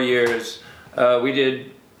first 4 years. We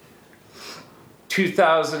did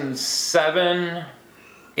 2007,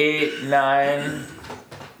 8, 9,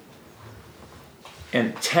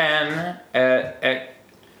 and 10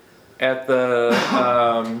 at the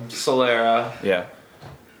Solera. Yeah.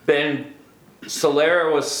 Then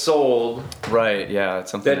Solera was sold. Right. Yeah.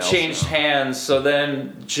 It's something That else changed now. hands. So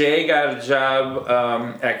then Jay got a job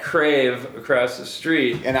at Crave across the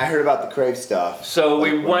street. And I heard about the Crave stuff. So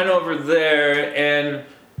we Like, went over there, and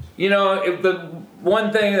the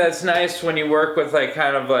one thing that's nice when you work with like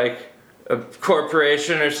kind of like a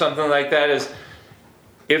corporation or something like that is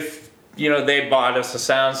if they bought us a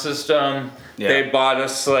sound system. Yeah. They bought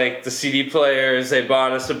us like the CD players. They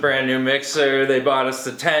bought us a brand new mixer. They bought us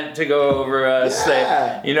the tent to go over us.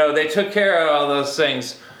 Yeah. They took care of all those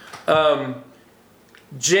things.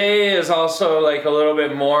 Jay is also like a little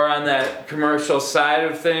bit more on that commercial side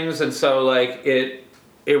of things, and so like it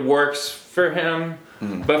works for him.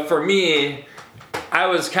 Mm-hmm. But for me, I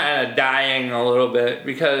was kind of dying a little bit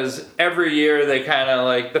because every year they kind of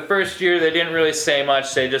like, the first year they didn't really say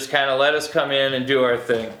much. They just kind of let us come in and do our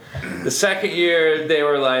thing. The second year they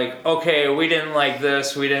were like, okay, we didn't like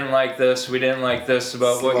this, we didn't like this, we didn't like this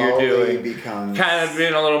about what you're slowly doing. becomes- Kind of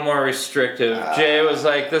being a little more restrictive. Jay was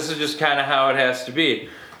like, this is just kind of how it has to be.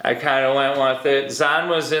 I kind of went with it. Zahn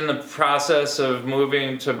was in the process of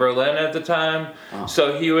moving to Berlin at the time,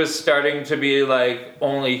 so he was starting to be like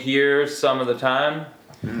only here some of the time.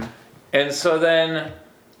 And so then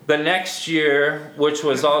the next year, which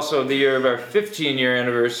was also the year of our 15-year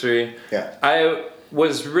anniversary, Yeah. I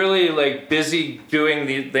was really like busy doing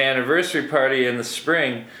the anniversary party in the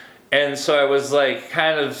spring. And so I was like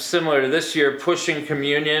kind of similar to this year, pushing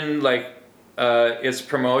Communion, like its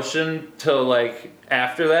promotion till like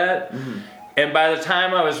after that. And by the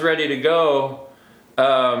time I was ready to go,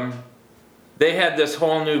 they had this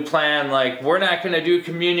whole new plan, like, we're not going to do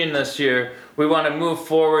Communion this year. We want to move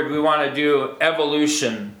forward. We want to do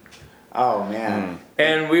Evolution. Oh man.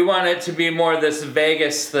 And we want it to be more this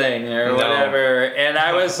Vegas thing or No. whatever. And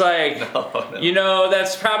I was like, No.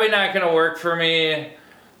 that's probably not going to work for me.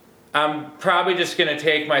 I'm probably just going to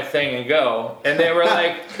take my thing and go. And they were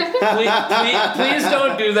like, please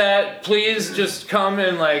don't do that. Please just come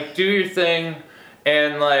and like do your thing.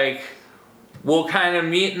 And like, we'll kind of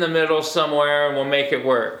meet in the middle somewhere and we'll make it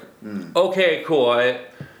work. Okay, cool.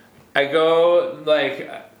 I go like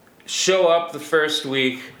show up the first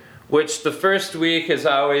week, which the first week is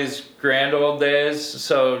always grand old days.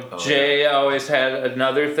 So Jay always had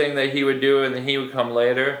another thing that he would do and then he would come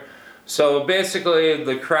later. So basically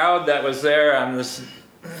the crowd that was there on this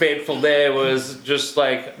fateful day was just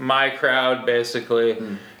like my crowd basically.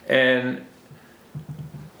 And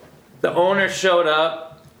the owner showed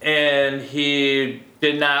up and he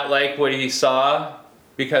did not like what he saw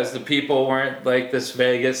because the people weren't like this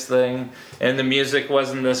Vegas thing and the music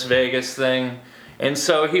wasn't this Vegas thing. And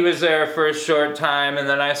so he was there for a short time and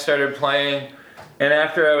then I started playing. And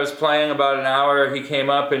after I was playing about an hour, he came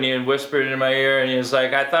up and he had whispered in my ear and he was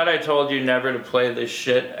like, I thought I told you never to play this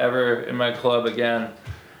shit ever in my club again.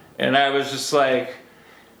 And I was just like,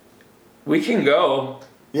 we can go.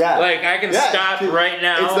 Yeah. Like, I can stop right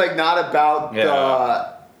now. It's like not about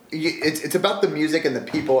Yeah. it's about the music and the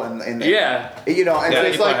people and Yeah. and Yeah,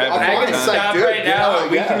 it's people like are having I I find can it's like, stop dude, right now yeah,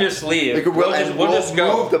 and we yeah. can just leave. Like, We'll just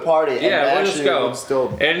go. move the party. And Yeah, we'll just actually go. would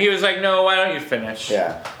Still, And he was like, no, why don't you finish?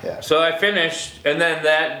 yeah. So I finished, and then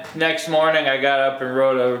that next morning I got up and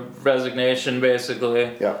wrote a resignation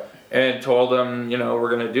basically. Yeah. And told them, we're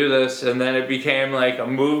gonna do this, and then it became like a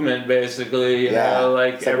movement basically. You Yeah. know,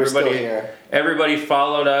 like It's like we're still everybody, here. everybody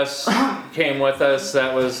followed us, came with us.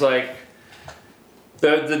 That was like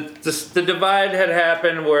the divide had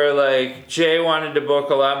happened where like Jay wanted to book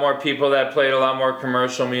a lot more people that played a lot more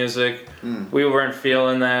commercial music. We weren't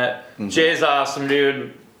feeling that. Jay's awesome,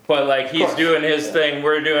 dude, but like he's course. doing his thing,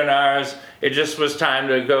 we're doing ours. It just was time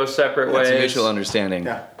to go separate That's ways. mutual understanding.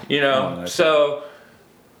 Yeah. Oh, that's So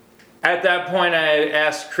at that point I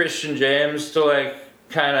asked Christian James to like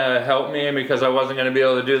kind of help me because I wasn't going to be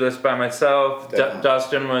able to do this by myself. Definitely.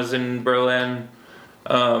 Dustin was in Berlin.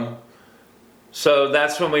 So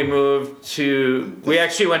that's when we moved to, we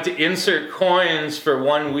actually went to Insert Coins for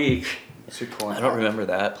 1 week. What's your coin? I don't remember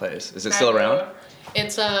that place. Is it still around?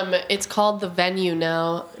 It's called The Venue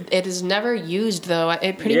now. It is never used though.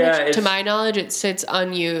 It pretty Yeah, much, to it's- my knowledge, it sits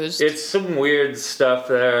unused. It's some weird stuff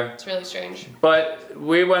there. It's really strange. But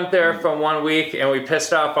we went there for 1 week and we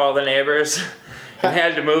pissed off all the neighbors and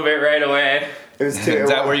had to move it right away. It was too. Is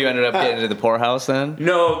that where you ended up getting into the poorhouse then?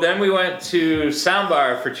 No, then we went to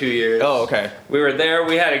Soundbar for 2 years. Oh, okay. We were there.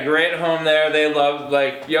 We had a great home there. They loved,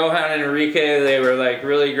 like, Johan and Enrique. They were, like,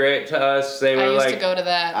 really great to us. They were I used like, to go to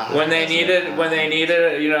that. when they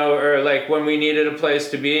needed, you know, or like when we needed a place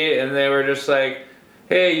to be, and they were just like,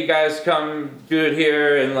 hey, you guys come do it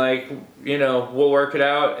here, and like, you know, we'll work it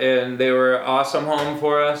out. And they were an awesome home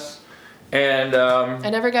for us. And I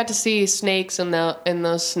never got to see snakes in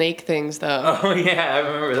those snake things though. oh yeah, I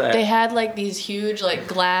remember that. They had like these huge like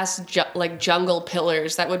glass like jungle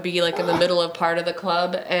pillars that would be like in the middle of part of the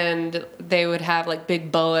club, and they would have like big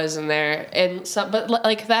boas in there, and but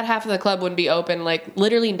like that half of the club wouldn't be open. Like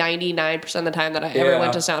literally 99% of the time that I ever Yeah.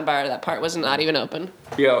 went to Soundbar, that part was not even open.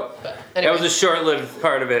 Yep. Anyway. That was a short-lived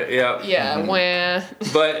part of it. Yeah. Yeah, wah.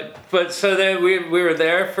 But so then we were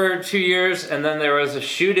there for 2 years, and then there was a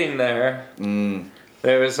shooting there.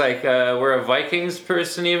 There was like we're a Vikings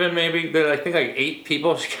person even maybe. I think like 8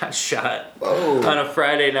 people got shot on a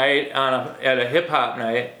Friday night at a hip hop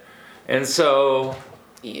night, and so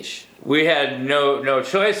Yeesh. we had no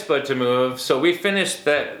choice but to move. So we finished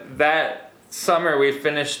that summer. We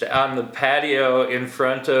finished on the patio in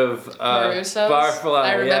front of Marusso's? Barfly.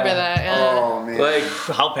 I remember that. Yeah. Oh man. Like.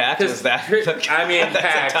 How packed is that? I mean, That's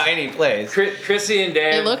packed. a tiny place. Chrissy and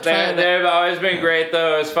Dave, It looked fun. they've always been great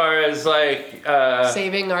though, as far as like.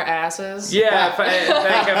 Saving our asses. Yeah, if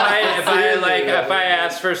I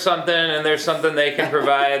ask for something and there's something they can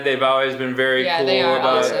provide, they've always been very Yeah, cool they are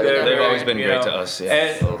about awesome. it. They've They're always been you great know, to us, yeah.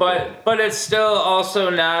 And, but it's still also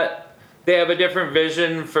not. They have a different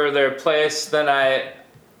vision for their place than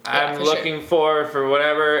I'm for looking for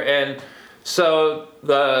whatever, and so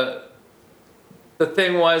the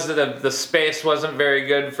thing was that the space wasn't very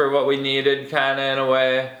good for what we needed, kind of in a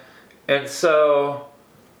way, and so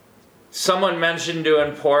someone mentioned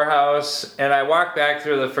doing Poorhouse, and I walked back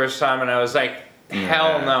through the first time, and I was like,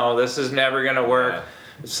 hell no, this is never gonna work. Yeah.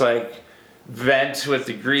 It's like vent with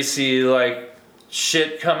the greasy like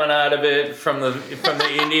shit coming out of it from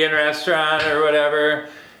the Indian restaurant or whatever.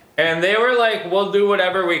 And they were like, we'll do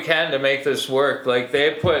whatever we can to make this work. Like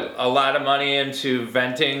they put a lot of money into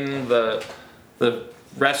venting the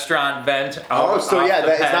restaurant vent out. Oh, so off yeah,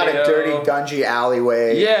 the it's not a patio. dirty, dungy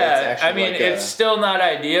alleyway. Yeah, It's I actually mean, like it's still not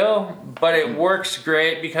ideal, but it works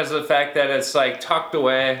great because of the fact that it's like tucked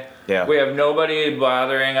away. Yeah. We have nobody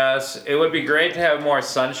bothering us. It would be great to have more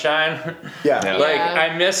sunshine. Yeah. Yeah. Like, Yeah.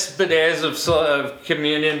 I miss the days of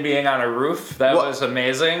communion being on a roof. That Well- was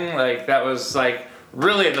amazing. Like, that was like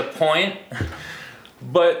really the point.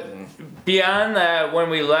 But beyond that, when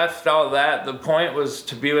we left all that, the point was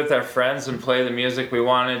to be with our friends and play the music we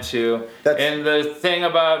wanted to. And the thing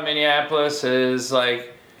about Minneapolis is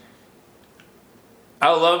like, I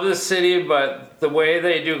love the city, but the way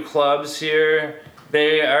they do clubs here,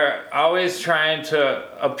 they are always trying to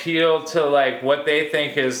appeal to like what they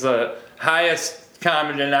think is the highest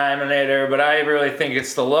common denominator, but I really think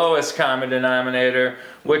it's the lowest common denominator,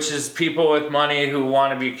 which is people with money who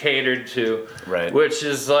want to be catered to. Right. Which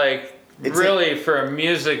is like really for a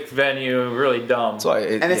music venue, really dumb. So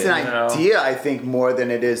And it's an you know. idea, I think, more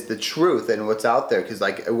than it is the truth and what's out there. Because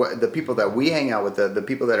like the people that we hang out with, the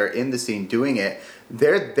people that are in the scene doing it,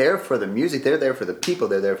 they're there for the music. They're there for the people.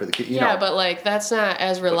 They're there for the you Yeah, know. but like that's not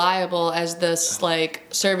as reliable as this like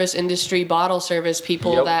service industry bottle service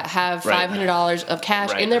people Yep. that have Right. $500 of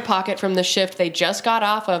cash Right. in their pocket from the shift they just got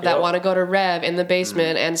off of that Yep. want to go to Rev in the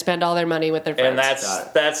basement and spend all their money with their friends. And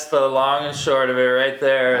that's the long and short of it right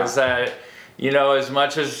there. Is that, you know, as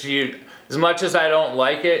much as I don't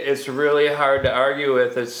like it, it's really hard to argue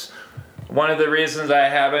with. It's one of the reasons I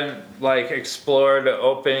haven't like explored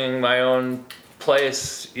opening my own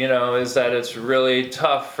place, you know, is that it's really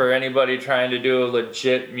tough for anybody trying to do a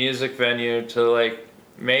legit music venue to like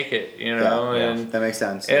make it, you know. Yeah, And that makes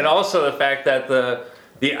sense. and also the fact that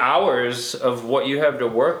the hours of what you have to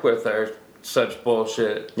work with are such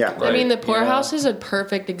bullshit. Yeah. I mean, the Like, Poorhouse you know. is a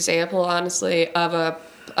perfect example, honestly, of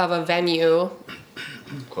a venue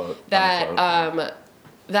Quote, that unquote.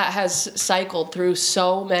 that has cycled through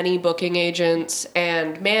so many booking agents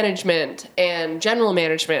and management and general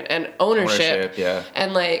management and ownership. Yeah.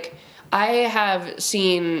 And like I have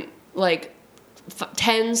seen like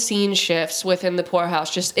 10 scene shifts within the Poorhouse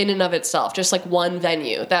just in and of itself, just like one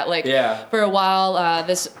venue that like Yeah. for a while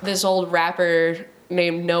this old rapper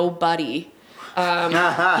named Nobody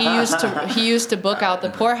he used to book out the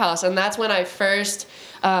Poorhouse, and that's when I first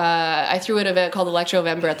I threw an event called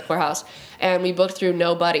Electrovember at the Poorhouse, and we booked through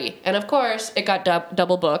Nobody, and of course it got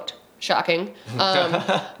double booked. Shocking,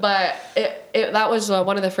 but that was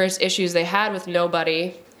one of the first issues they had with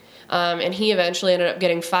Nobody. And he eventually ended up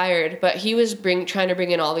getting fired, but he was trying to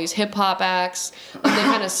bring in all these hip hop acts, and they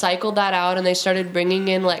kind of cycled that out, and they started bringing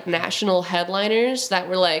in like national headliners that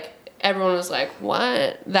were like, everyone was like,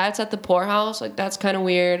 what? That's at the Poorhouse? Like, that's kind of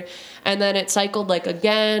weird. And then it cycled like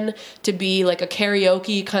again to be like a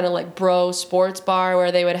karaoke kind of like bro sports bar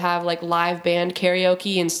where they would have like live band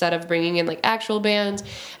karaoke instead of bringing in like actual bands.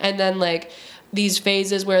 And then like these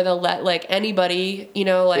phases where they'll let like anybody, you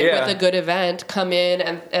know, like with a good event come in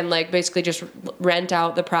and like basically just rent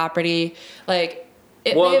out the property. Like,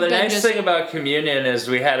 well, the nice thing about Communion is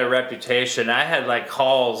we had a reputation. I had like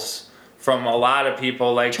calls from a lot of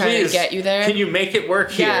people like, trying please, to get you there. Can you make it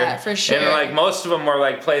work here? Yeah, for sure. And like most of them were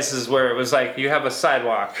like places where it was like, you have a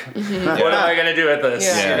sidewalk. Mm-hmm. What am I gonna do with this?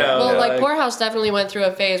 Yeah. You know, well, like Poorhouse definitely went through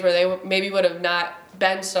a phase where they maybe would have not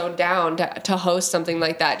been so down to host something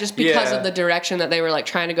like that, just because of the direction that they were like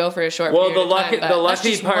trying to go for a short period of time. The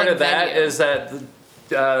lucky part of that venue. is that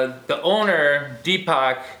the owner,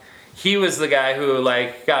 Deepak, he was the guy who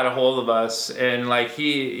like got a hold of us, and like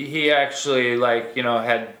he actually like, you know,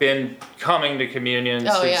 had been coming to Communion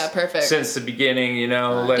since the beginning, you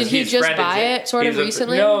know. Like, did he just buy it sort of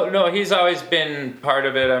recently? No, he's always been part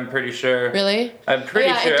of it, I'm pretty sure. Really? I'm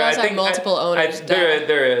pretty sure. It does have multiple owners.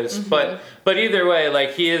 There is. Mm-hmm. But either way,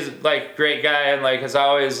 like, he is like great guy, and like has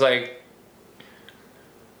always like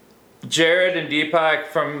Jared and Deepak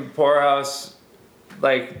from Poorhouse,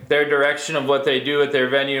 like their direction of what they do at their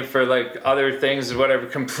venue for like other things or whatever,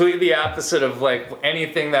 completely opposite of like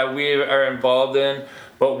anything that we are involved in.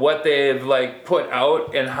 But what they've like put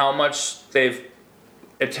out and how much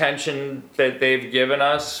attention that they've given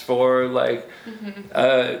us for like,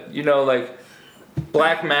 you know, like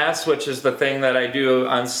Black Mass, which is the thing that I do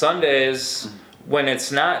on Sundays when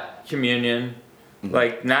it's not Communion.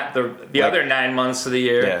 Like not the like, other 9 months of the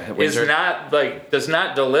year is not like, does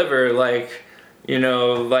not deliver like, you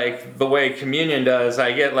know, like the way Communion does.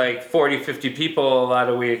 I get like 40, 50 people a lot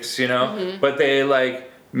of weeks, you know, but they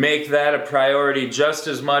like make that a priority just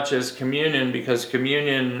as much as Communion, because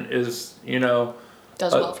Communion is, you know,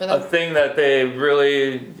 does well for them. A thing that they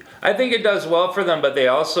really, I think it does well for them, but they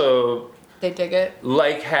also, they dig it.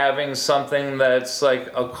 Like having something that's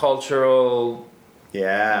like a cultural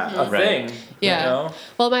thing. Yeah. You know?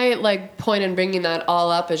 Well, my like point in bringing that all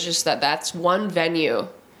up is just that's one venue.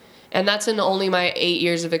 And that's in only my 8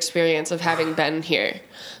 years of experience of having been here.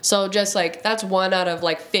 So just like, that's one out of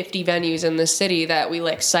like 50 venues in the city that we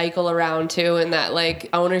like cycle around to, and that like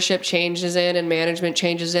ownership changes in and management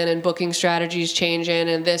changes in and booking strategies change in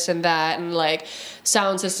and this and that. And like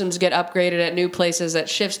sound systems get upgraded at new places that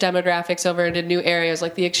shifts demographics over into new areas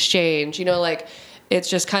like the Exchange, you know, like it's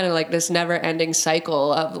just kind of like this never-ending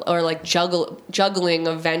cycle of, or like juggling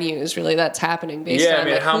of venues, really, that's happening based on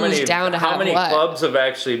like who's down to have what. How many clubs have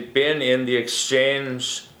actually been in the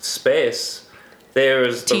Exchange space?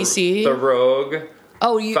 There's TC, the Rogue.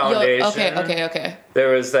 Foundation. Okay.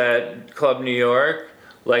 There was that Club New York.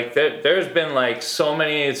 Like there's been like so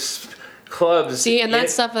many clubs. See, and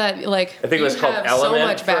that's stuff that like I think it was called Element so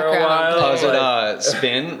much for a while. Oh, is it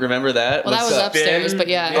Spin? Remember that? Well, that was upstairs, but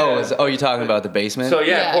yeah. Oh, you're talking about the basement? So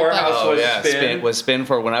Poorhouse was Spin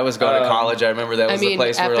for when I was going to college. I remember that was the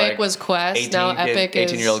place Epic where like was Quest. Now Epic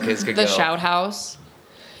is 18-year-old kids could the go. Shout House.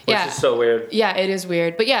 Which is so weird. Yeah, it is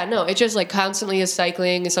weird. But yeah, no, it just like constantly is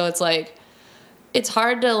cycling. So it's like, it's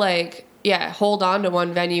hard to like, hold on to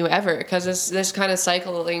one venue ever, because this kind of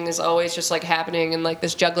cycling is always just like happening, and like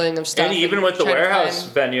this juggling of stuff. And even with the warehouse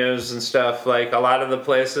venues and stuff, like a lot of the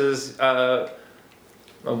places,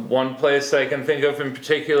 one place I can think of in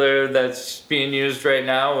particular that's being used right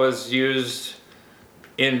now was used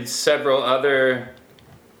in several other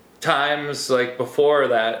times, like before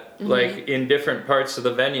that, like in different parts of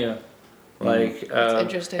the venue. Like, That's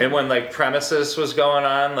interesting. And when like Premises was going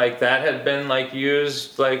on, like that had been like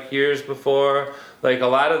used like years before. Like a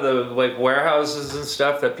lot of the like warehouses and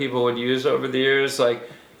stuff that people would use over the years, like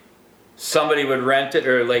somebody would rent it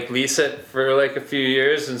or like lease it for like a few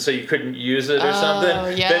years, and so you couldn't use it or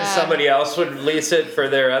something. Yeah. Then somebody else would lease it for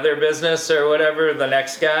their other business or whatever, the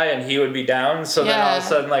next guy, and he would be down. So then all of a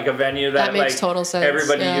sudden, like a venue that makes like total sense.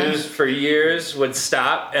 everybody used for years would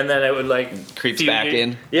stop, and then it would like creeps back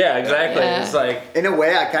in. Yeah, exactly. Yeah. It's like, in a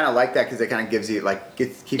way, I kind of like that because it kind of gives you like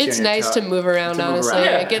keeps you it's on your nice toe- to move around, to move honestly. around.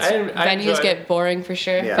 Yeah, It gets I venues enjoy get it. boring for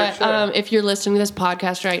sure. Yeah, but for sure. if you're listening to this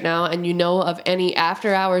podcast right now and you know of any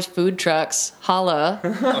after hours food trucks, holla.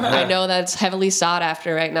 I know that's heavily sought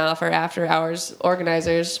after right now for after hours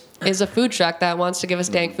organizers, is a food truck that wants to give us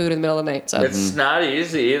dank food in the middle of the night. So it's not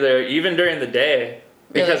easy either, even during the day,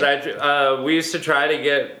 because Really? we used to try to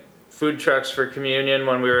get food trucks for communion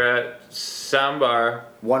when we were at Soundbar.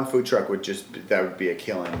 One food truck would be a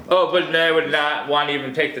killing. Oh, but I would not want to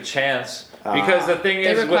even take the chance. Because the thing They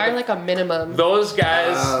is, require with like a minimum. those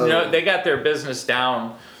guys, they got their business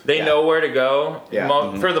down. They know where to go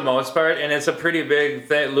for the most part, and it's a pretty big,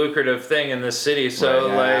 lucrative thing in this city. So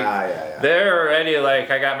they're already like,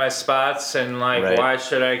 I got my spots, and like, why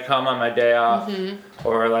should I come on my day off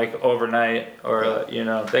or like overnight or they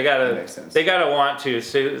gotta want to.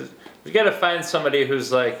 So you gotta find somebody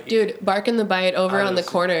who's like, dude, Bark and the Bite over on the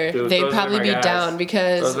corner. They'd probably be down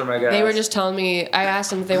because they were just telling me. I asked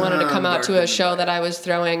them if they wanted to come out to a show that I was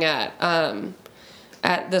throwing at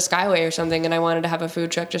the Skyway or something, and I wanted to have a food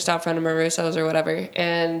truck just out front of Marusso's or whatever.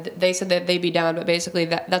 And they said that they'd be down, but basically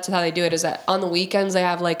that's how they do it. Is that on the weekends they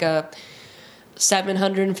have like a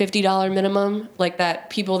 $750 minimum, like that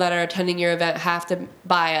people that are attending your event have to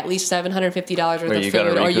buy at least $750 worth of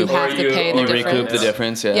food, or you have to pay the difference. Recoup the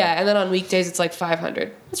difference, yeah. And then on weekdays it's like $500.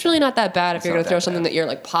 It's really not that bad if you're going to throw something that you're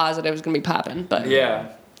like positive is going to be popping. But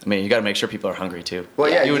I mean, you got to make sure people are hungry too. Well,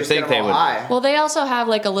 yeah, you would think they would. Well, they also have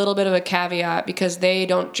like a little bit of a caveat because they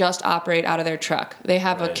don't just operate out of their truck. They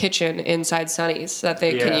have a kitchen inside Sonny's that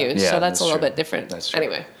they can use. Yeah, so that's a little true. bit different. That's true.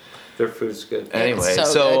 Anyway. their food's good. Anyway,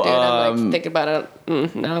 it's so good, dude. I'm like thinking about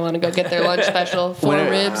it. Now I want to go get their lunch special: 4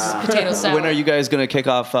 ribs, potato salad. When are you guys going to kick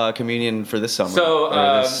off communion for this summer? So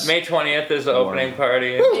May 20th is the opening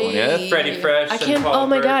party. 20th? Freddie Fresh. I can't. And Paul Oh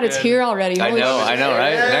my God, it's Bergen. here already. I Holy know, shit.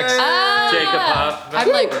 right? Next. Jacob Hoff. I'm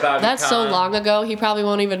like, Bobby that's so Kahn. long ago. He probably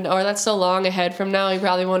won't even, or that's so long ahead from now. He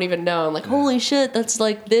probably won't even know. I'm like, holy shit, that's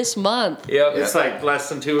like this month. Yep, it's like less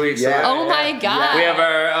than 2 weeks Yeah. away. Oh my God. We have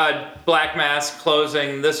our Black Mass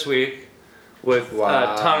closing this week with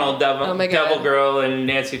Tunnel, Oh my God. Devil Girl, and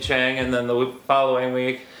Nancy Chang, and then the following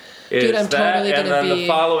week is Dude, I'm that, totally and gonna then be- the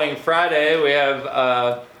following Friday we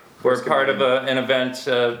have we're part of an event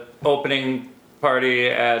opening party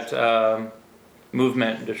at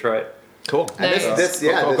Movement in Detroit. Cool. And Nice.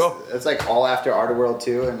 Cool. it's like all after Art World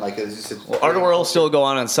too, and like it's just Art World will still go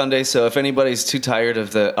on Sunday, so if anybody's too tired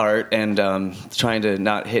of the art and trying to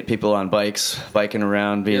not hit people on bikes, biking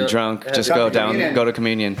around, being drunk, just Come go to down, communion. go to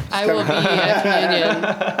communion. I will be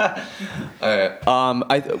at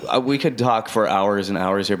communion. We could talk for hours and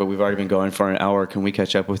hours here, but we've already been going for an hour. Can we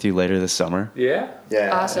catch up with you later this summer? Yeah.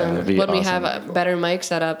 Awesome. That'd be When we awesome. have a better mic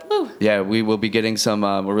set up. Woo. Yeah, we will be getting some.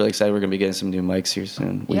 We're really excited. We're going to be getting some new mics here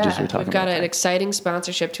soon. We just were talking we've got about an exciting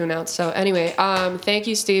sponsorship to announce. So anyway, thank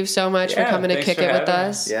you, Steve, so much for Yeah, coming to thanks kick for it with having me.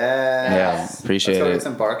 us. Yeah, appreciate Let's go it. get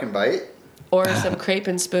some Bark and Bite. Or some crepe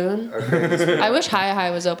and spoon. I wish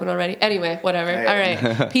Hi was open already. Anyway, whatever. Hey.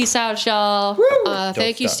 All right. Peace out, y'all.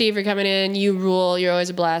 Thank you, stuff. Steve, for coming in. You rule. You're always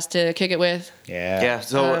a blast to kick it with. Yeah.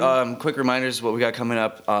 So, quick reminders: what we got coming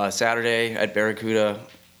up Saturday at Barracuda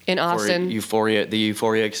In Austin. for the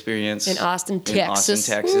Euphoria experience In Austin, Texas.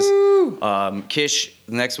 Texas. Kish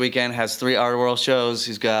next weekend has 3 Art World shows.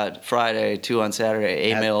 He's got Friday, 2 on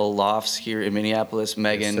Saturday. A-Mail Lofts here in Minneapolis.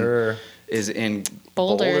 Megan sir. is in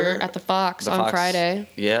Boulder at the Fox The on Fox. Friday.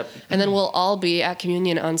 Yep. And then we'll all be at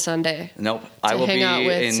Communion on Sunday. Nope. I will hang be out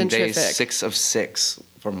with in day Centrific. 6 of 6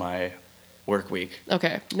 for my work week.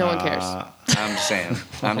 Okay. No one cares. I'm just saying.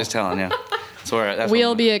 I'm just telling you. That's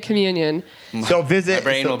We'll what be at Communion. So my visit.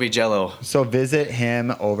 brain so, will be jello. so visit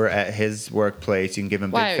him over at his workplace. You can give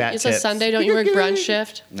him Why? big fat It's tips. a Sunday. Don't you work brunch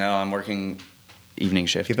shift? No, I'm working evening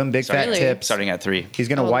shift. Give him big fat Really? tips. Starting at 3. He's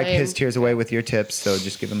gonna Oh, wipe lame. his tears away with your tips. So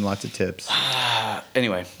just give him lots of tips.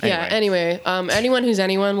 Anyway. Yeah. Anyway, anyone who's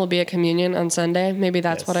anyone will be at Communion on Sunday. Maybe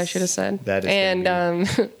that's what I Yes. should have said. That is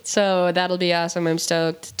And so that'll be awesome. I'm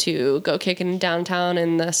stoked to go kicking downtown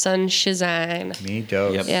in the sunshine. Me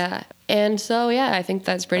dope. Yep. Yeah. And so, yeah, I think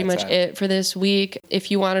that's pretty much it for this week.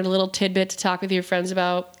 If you wanted a little tidbit to talk with your friends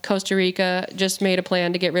about, Costa Rica just made a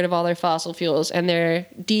plan to get rid of all their fossil fuels, and they're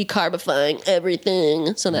decarbifying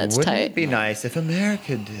everything. So that's Wouldn't tight. it be nice if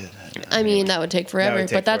America did it? I mean, that would take forever, That would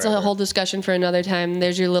take but that's a forever. whole discussion for another time.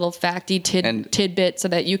 There's your little facty tidbit so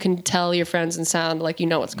that you can tell your friends and sound like you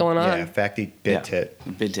know what's going on. Yeah, facty bit tit.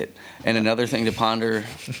 Bid tit. And another thing to ponder: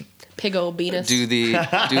 Pig old Venus. do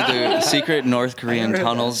the secret North Korean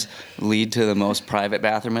tunnels lead to the most private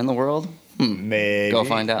bathroom in the world? Maybe. Go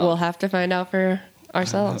find out. We'll have to find out for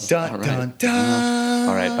ourselves. Dun, All right. dun, dun.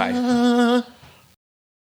 All right. Bye.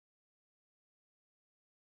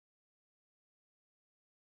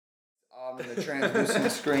 In the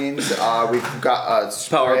translucent screens, we've got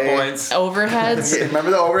spray. PowerPoints. Overheads? Yeah, remember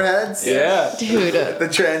the overheads? Yeah. Dude. The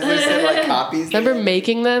translucent like copies. Remember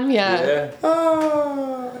making them? Yeah. Yeah.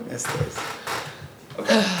 Oh, I miss those.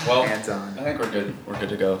 Okay. Well, Hands on. I think we're good. We're good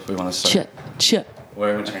to go. If we want to start. Chip.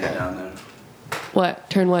 Where we turn it down then? What?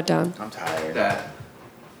 Turn what down? I'm tired. That.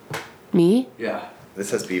 Me? Yeah.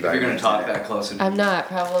 This has B If you're gonna vitamins. talk in it. that close. I'm not.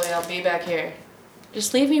 Probably. I'll be back here.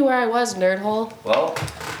 Just leave me where I was, nerd hole. Well.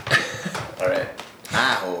 All right.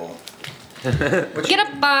 Ow. Get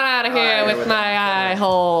up on out of here with my eye I'm gonna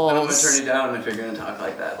holes. turn you down if you're gonna talk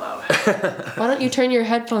like that loud. Why don't you turn your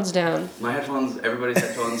headphones down? My headphones, everybody's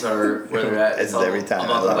headphones are where they're at. It's all every time. I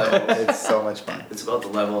about the love level. it. It's so much fun. It's about the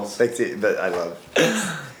levels. Like, see, but I love.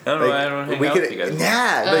 I don't know why I don't hang we out could, with you guys.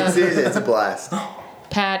 yeah, like seriously, it's a blast.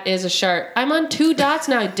 Pat is a shark. I'm on 2 dots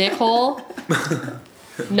now, dickhole.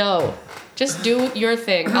 No. Just do your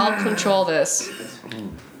thing. I'll control this.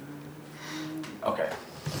 Okay.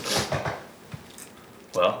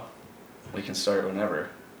 Well, we can start whenever.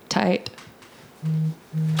 Tight.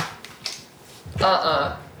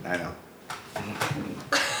 I know.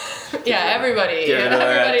 Yeah, everybody. Give it a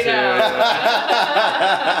Everybody rat knows.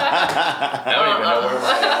 I don't even know where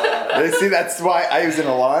we're See, that's why I used an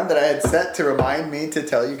alarm that I had set to remind me to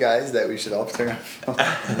tell you guys that we should all turn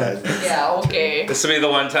off. Yeah, okay. This will be the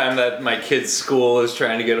one time that my kid's school is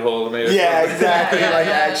trying to get a hold of me. or Yeah, something. exactly. Yeah, Like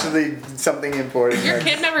yeah. actually something important. Your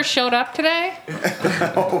kid never showed up today?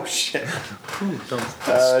 Oh shit! Don't It's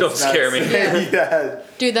not scare me. yeah.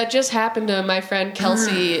 Dude, that just happened to my friend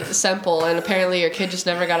Kelsey Semple, and apparently your kid just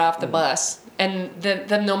never got off the bus. And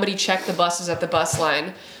then nobody checked the buses at the bus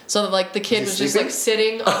line. So, like, the kid was just, like,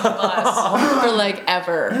 sitting on the bus for, like,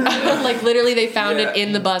 ever. Like, literally, they found it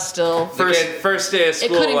in the bus still. First day of It school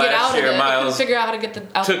couldn't get out last of year, it. It couldn't Miles figure out how to get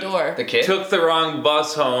out the door. The kid? took the wrong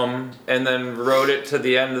bus home and then rode it to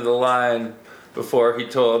the end of the line before he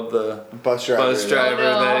told the Bus driver. bus driver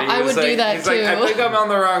Oh, no. that he I was would do like, that he's like, I too. think I'm on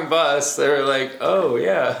the wrong bus. They were like, oh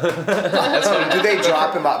yeah. Do they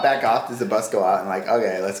drop him out back off? Does the bus go out and like,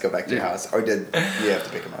 okay, let's go back to your house, or did you have to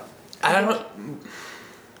pick him up? I don't.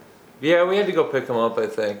 Yeah, we had to go pick him up. I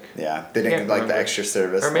think. Yeah, they didn't Can't like the remember. extra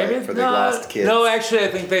service Or maybe like, for the lost kids. No, actually, I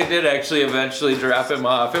think they did actually eventually drop him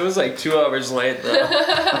off. It was like 2 hours late though.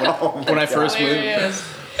 When I first moved, Hilarious.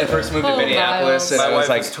 I first moved to Oh, Minneapolis, Miles. and My I wife was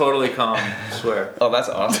like, was totally calm. I swear. "Oh, that's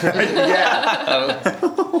awesome." yeah.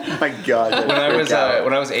 Oh my god.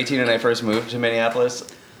 When I was 18 and I first moved to Minneapolis,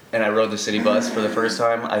 and I rode the city bus for the first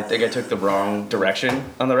time, I think I took the wrong direction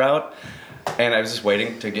on the route, and I was just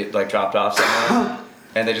waiting to get like dropped off somewhere.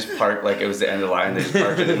 And they just parked, like it was the end of the line. They just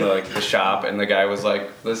parked it in the shop, and the guy was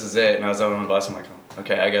like, "This is it." And I was out on the bus. I'm like, oh,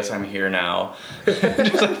 "Okay, I guess I'm here now." Just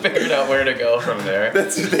like figured out where to go from there.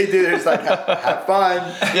 That's what they do. They're just like, have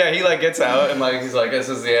fun. Yeah, he like gets out and like he's like, "This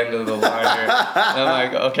is the end of the line here." And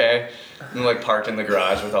I'm like, "Okay." And like parked in the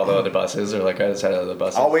garage with all the other buses, or like I just had other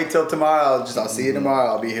buses. I'll wait till tomorrow. I'll see you tomorrow.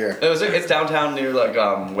 I'll be here. It's downtown near like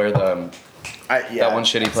where the Yeah. that one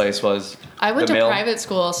shitty place was. I went the to mill. private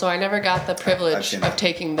school, so I never got the I've privilege seen of that.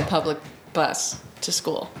 taking the public bus to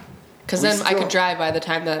school. Because We then I still- could drive by the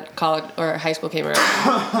time that college or high school came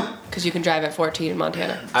around. Because you can drive at 14 in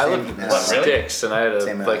Montana. I Same- lived in What, really? Sticks, and I had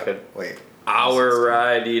Same like a wait. hour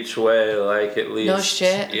ride each way, like at least. No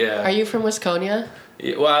shit. Yeah. Are you from Wisconsin?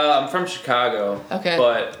 Yeah, well, I'm from Chicago. Okay.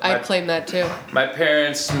 But I'd claim that too. my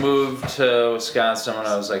parents moved to Wisconsin when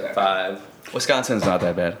I was like 5. Wisconsin's not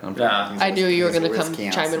that bad. I'm Nah. I knew you were going to Where's come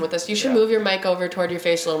Wisconsin? chime in with this. You should Yeah. move your mic over toward your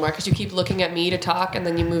face a little more because you keep looking at me to talk and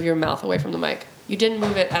then you move your mouth away from the mic. You didn't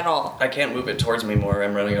move it at all. I can't move it towards me more.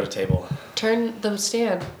 I'm running out of table. Turn the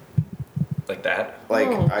stand. Like that. Like,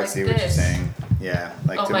 Oh, I like see what you're this. saying. Yeah.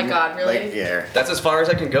 Like Oh to my God, really? Like, yeah. That's as far as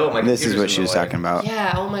I can go. My This is computer's what in she the was way. talking about.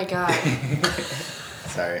 Yeah, oh my God.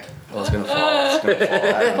 Sorry. Well, it's gonna fall. It's gonna fall. I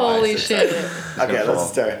don't know why I Holy said shit. sorry. Okay, fall.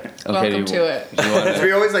 let's start. Okay, Welcome to it. Do you want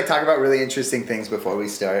We always like talk about really interesting things before we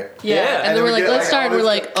start. Yeah, and then we're like, get, let's start, and all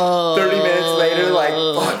we're this like, oh. 30 minutes later, like,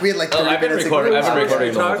 fuck, we had like 30 I've been minutes. recording. I've been ago.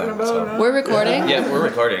 recording the whole talking time. about? So. We're recording? Yeah, we're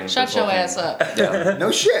recording. Shut this whole your thing. ass up. Yeah.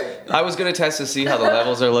 No shit. I was gonna test to see how the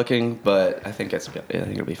levels are looking, but I think I think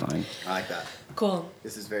it'll be fine. I like that. Cool.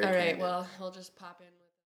 This is very All right, candid. well, we'll just pop in.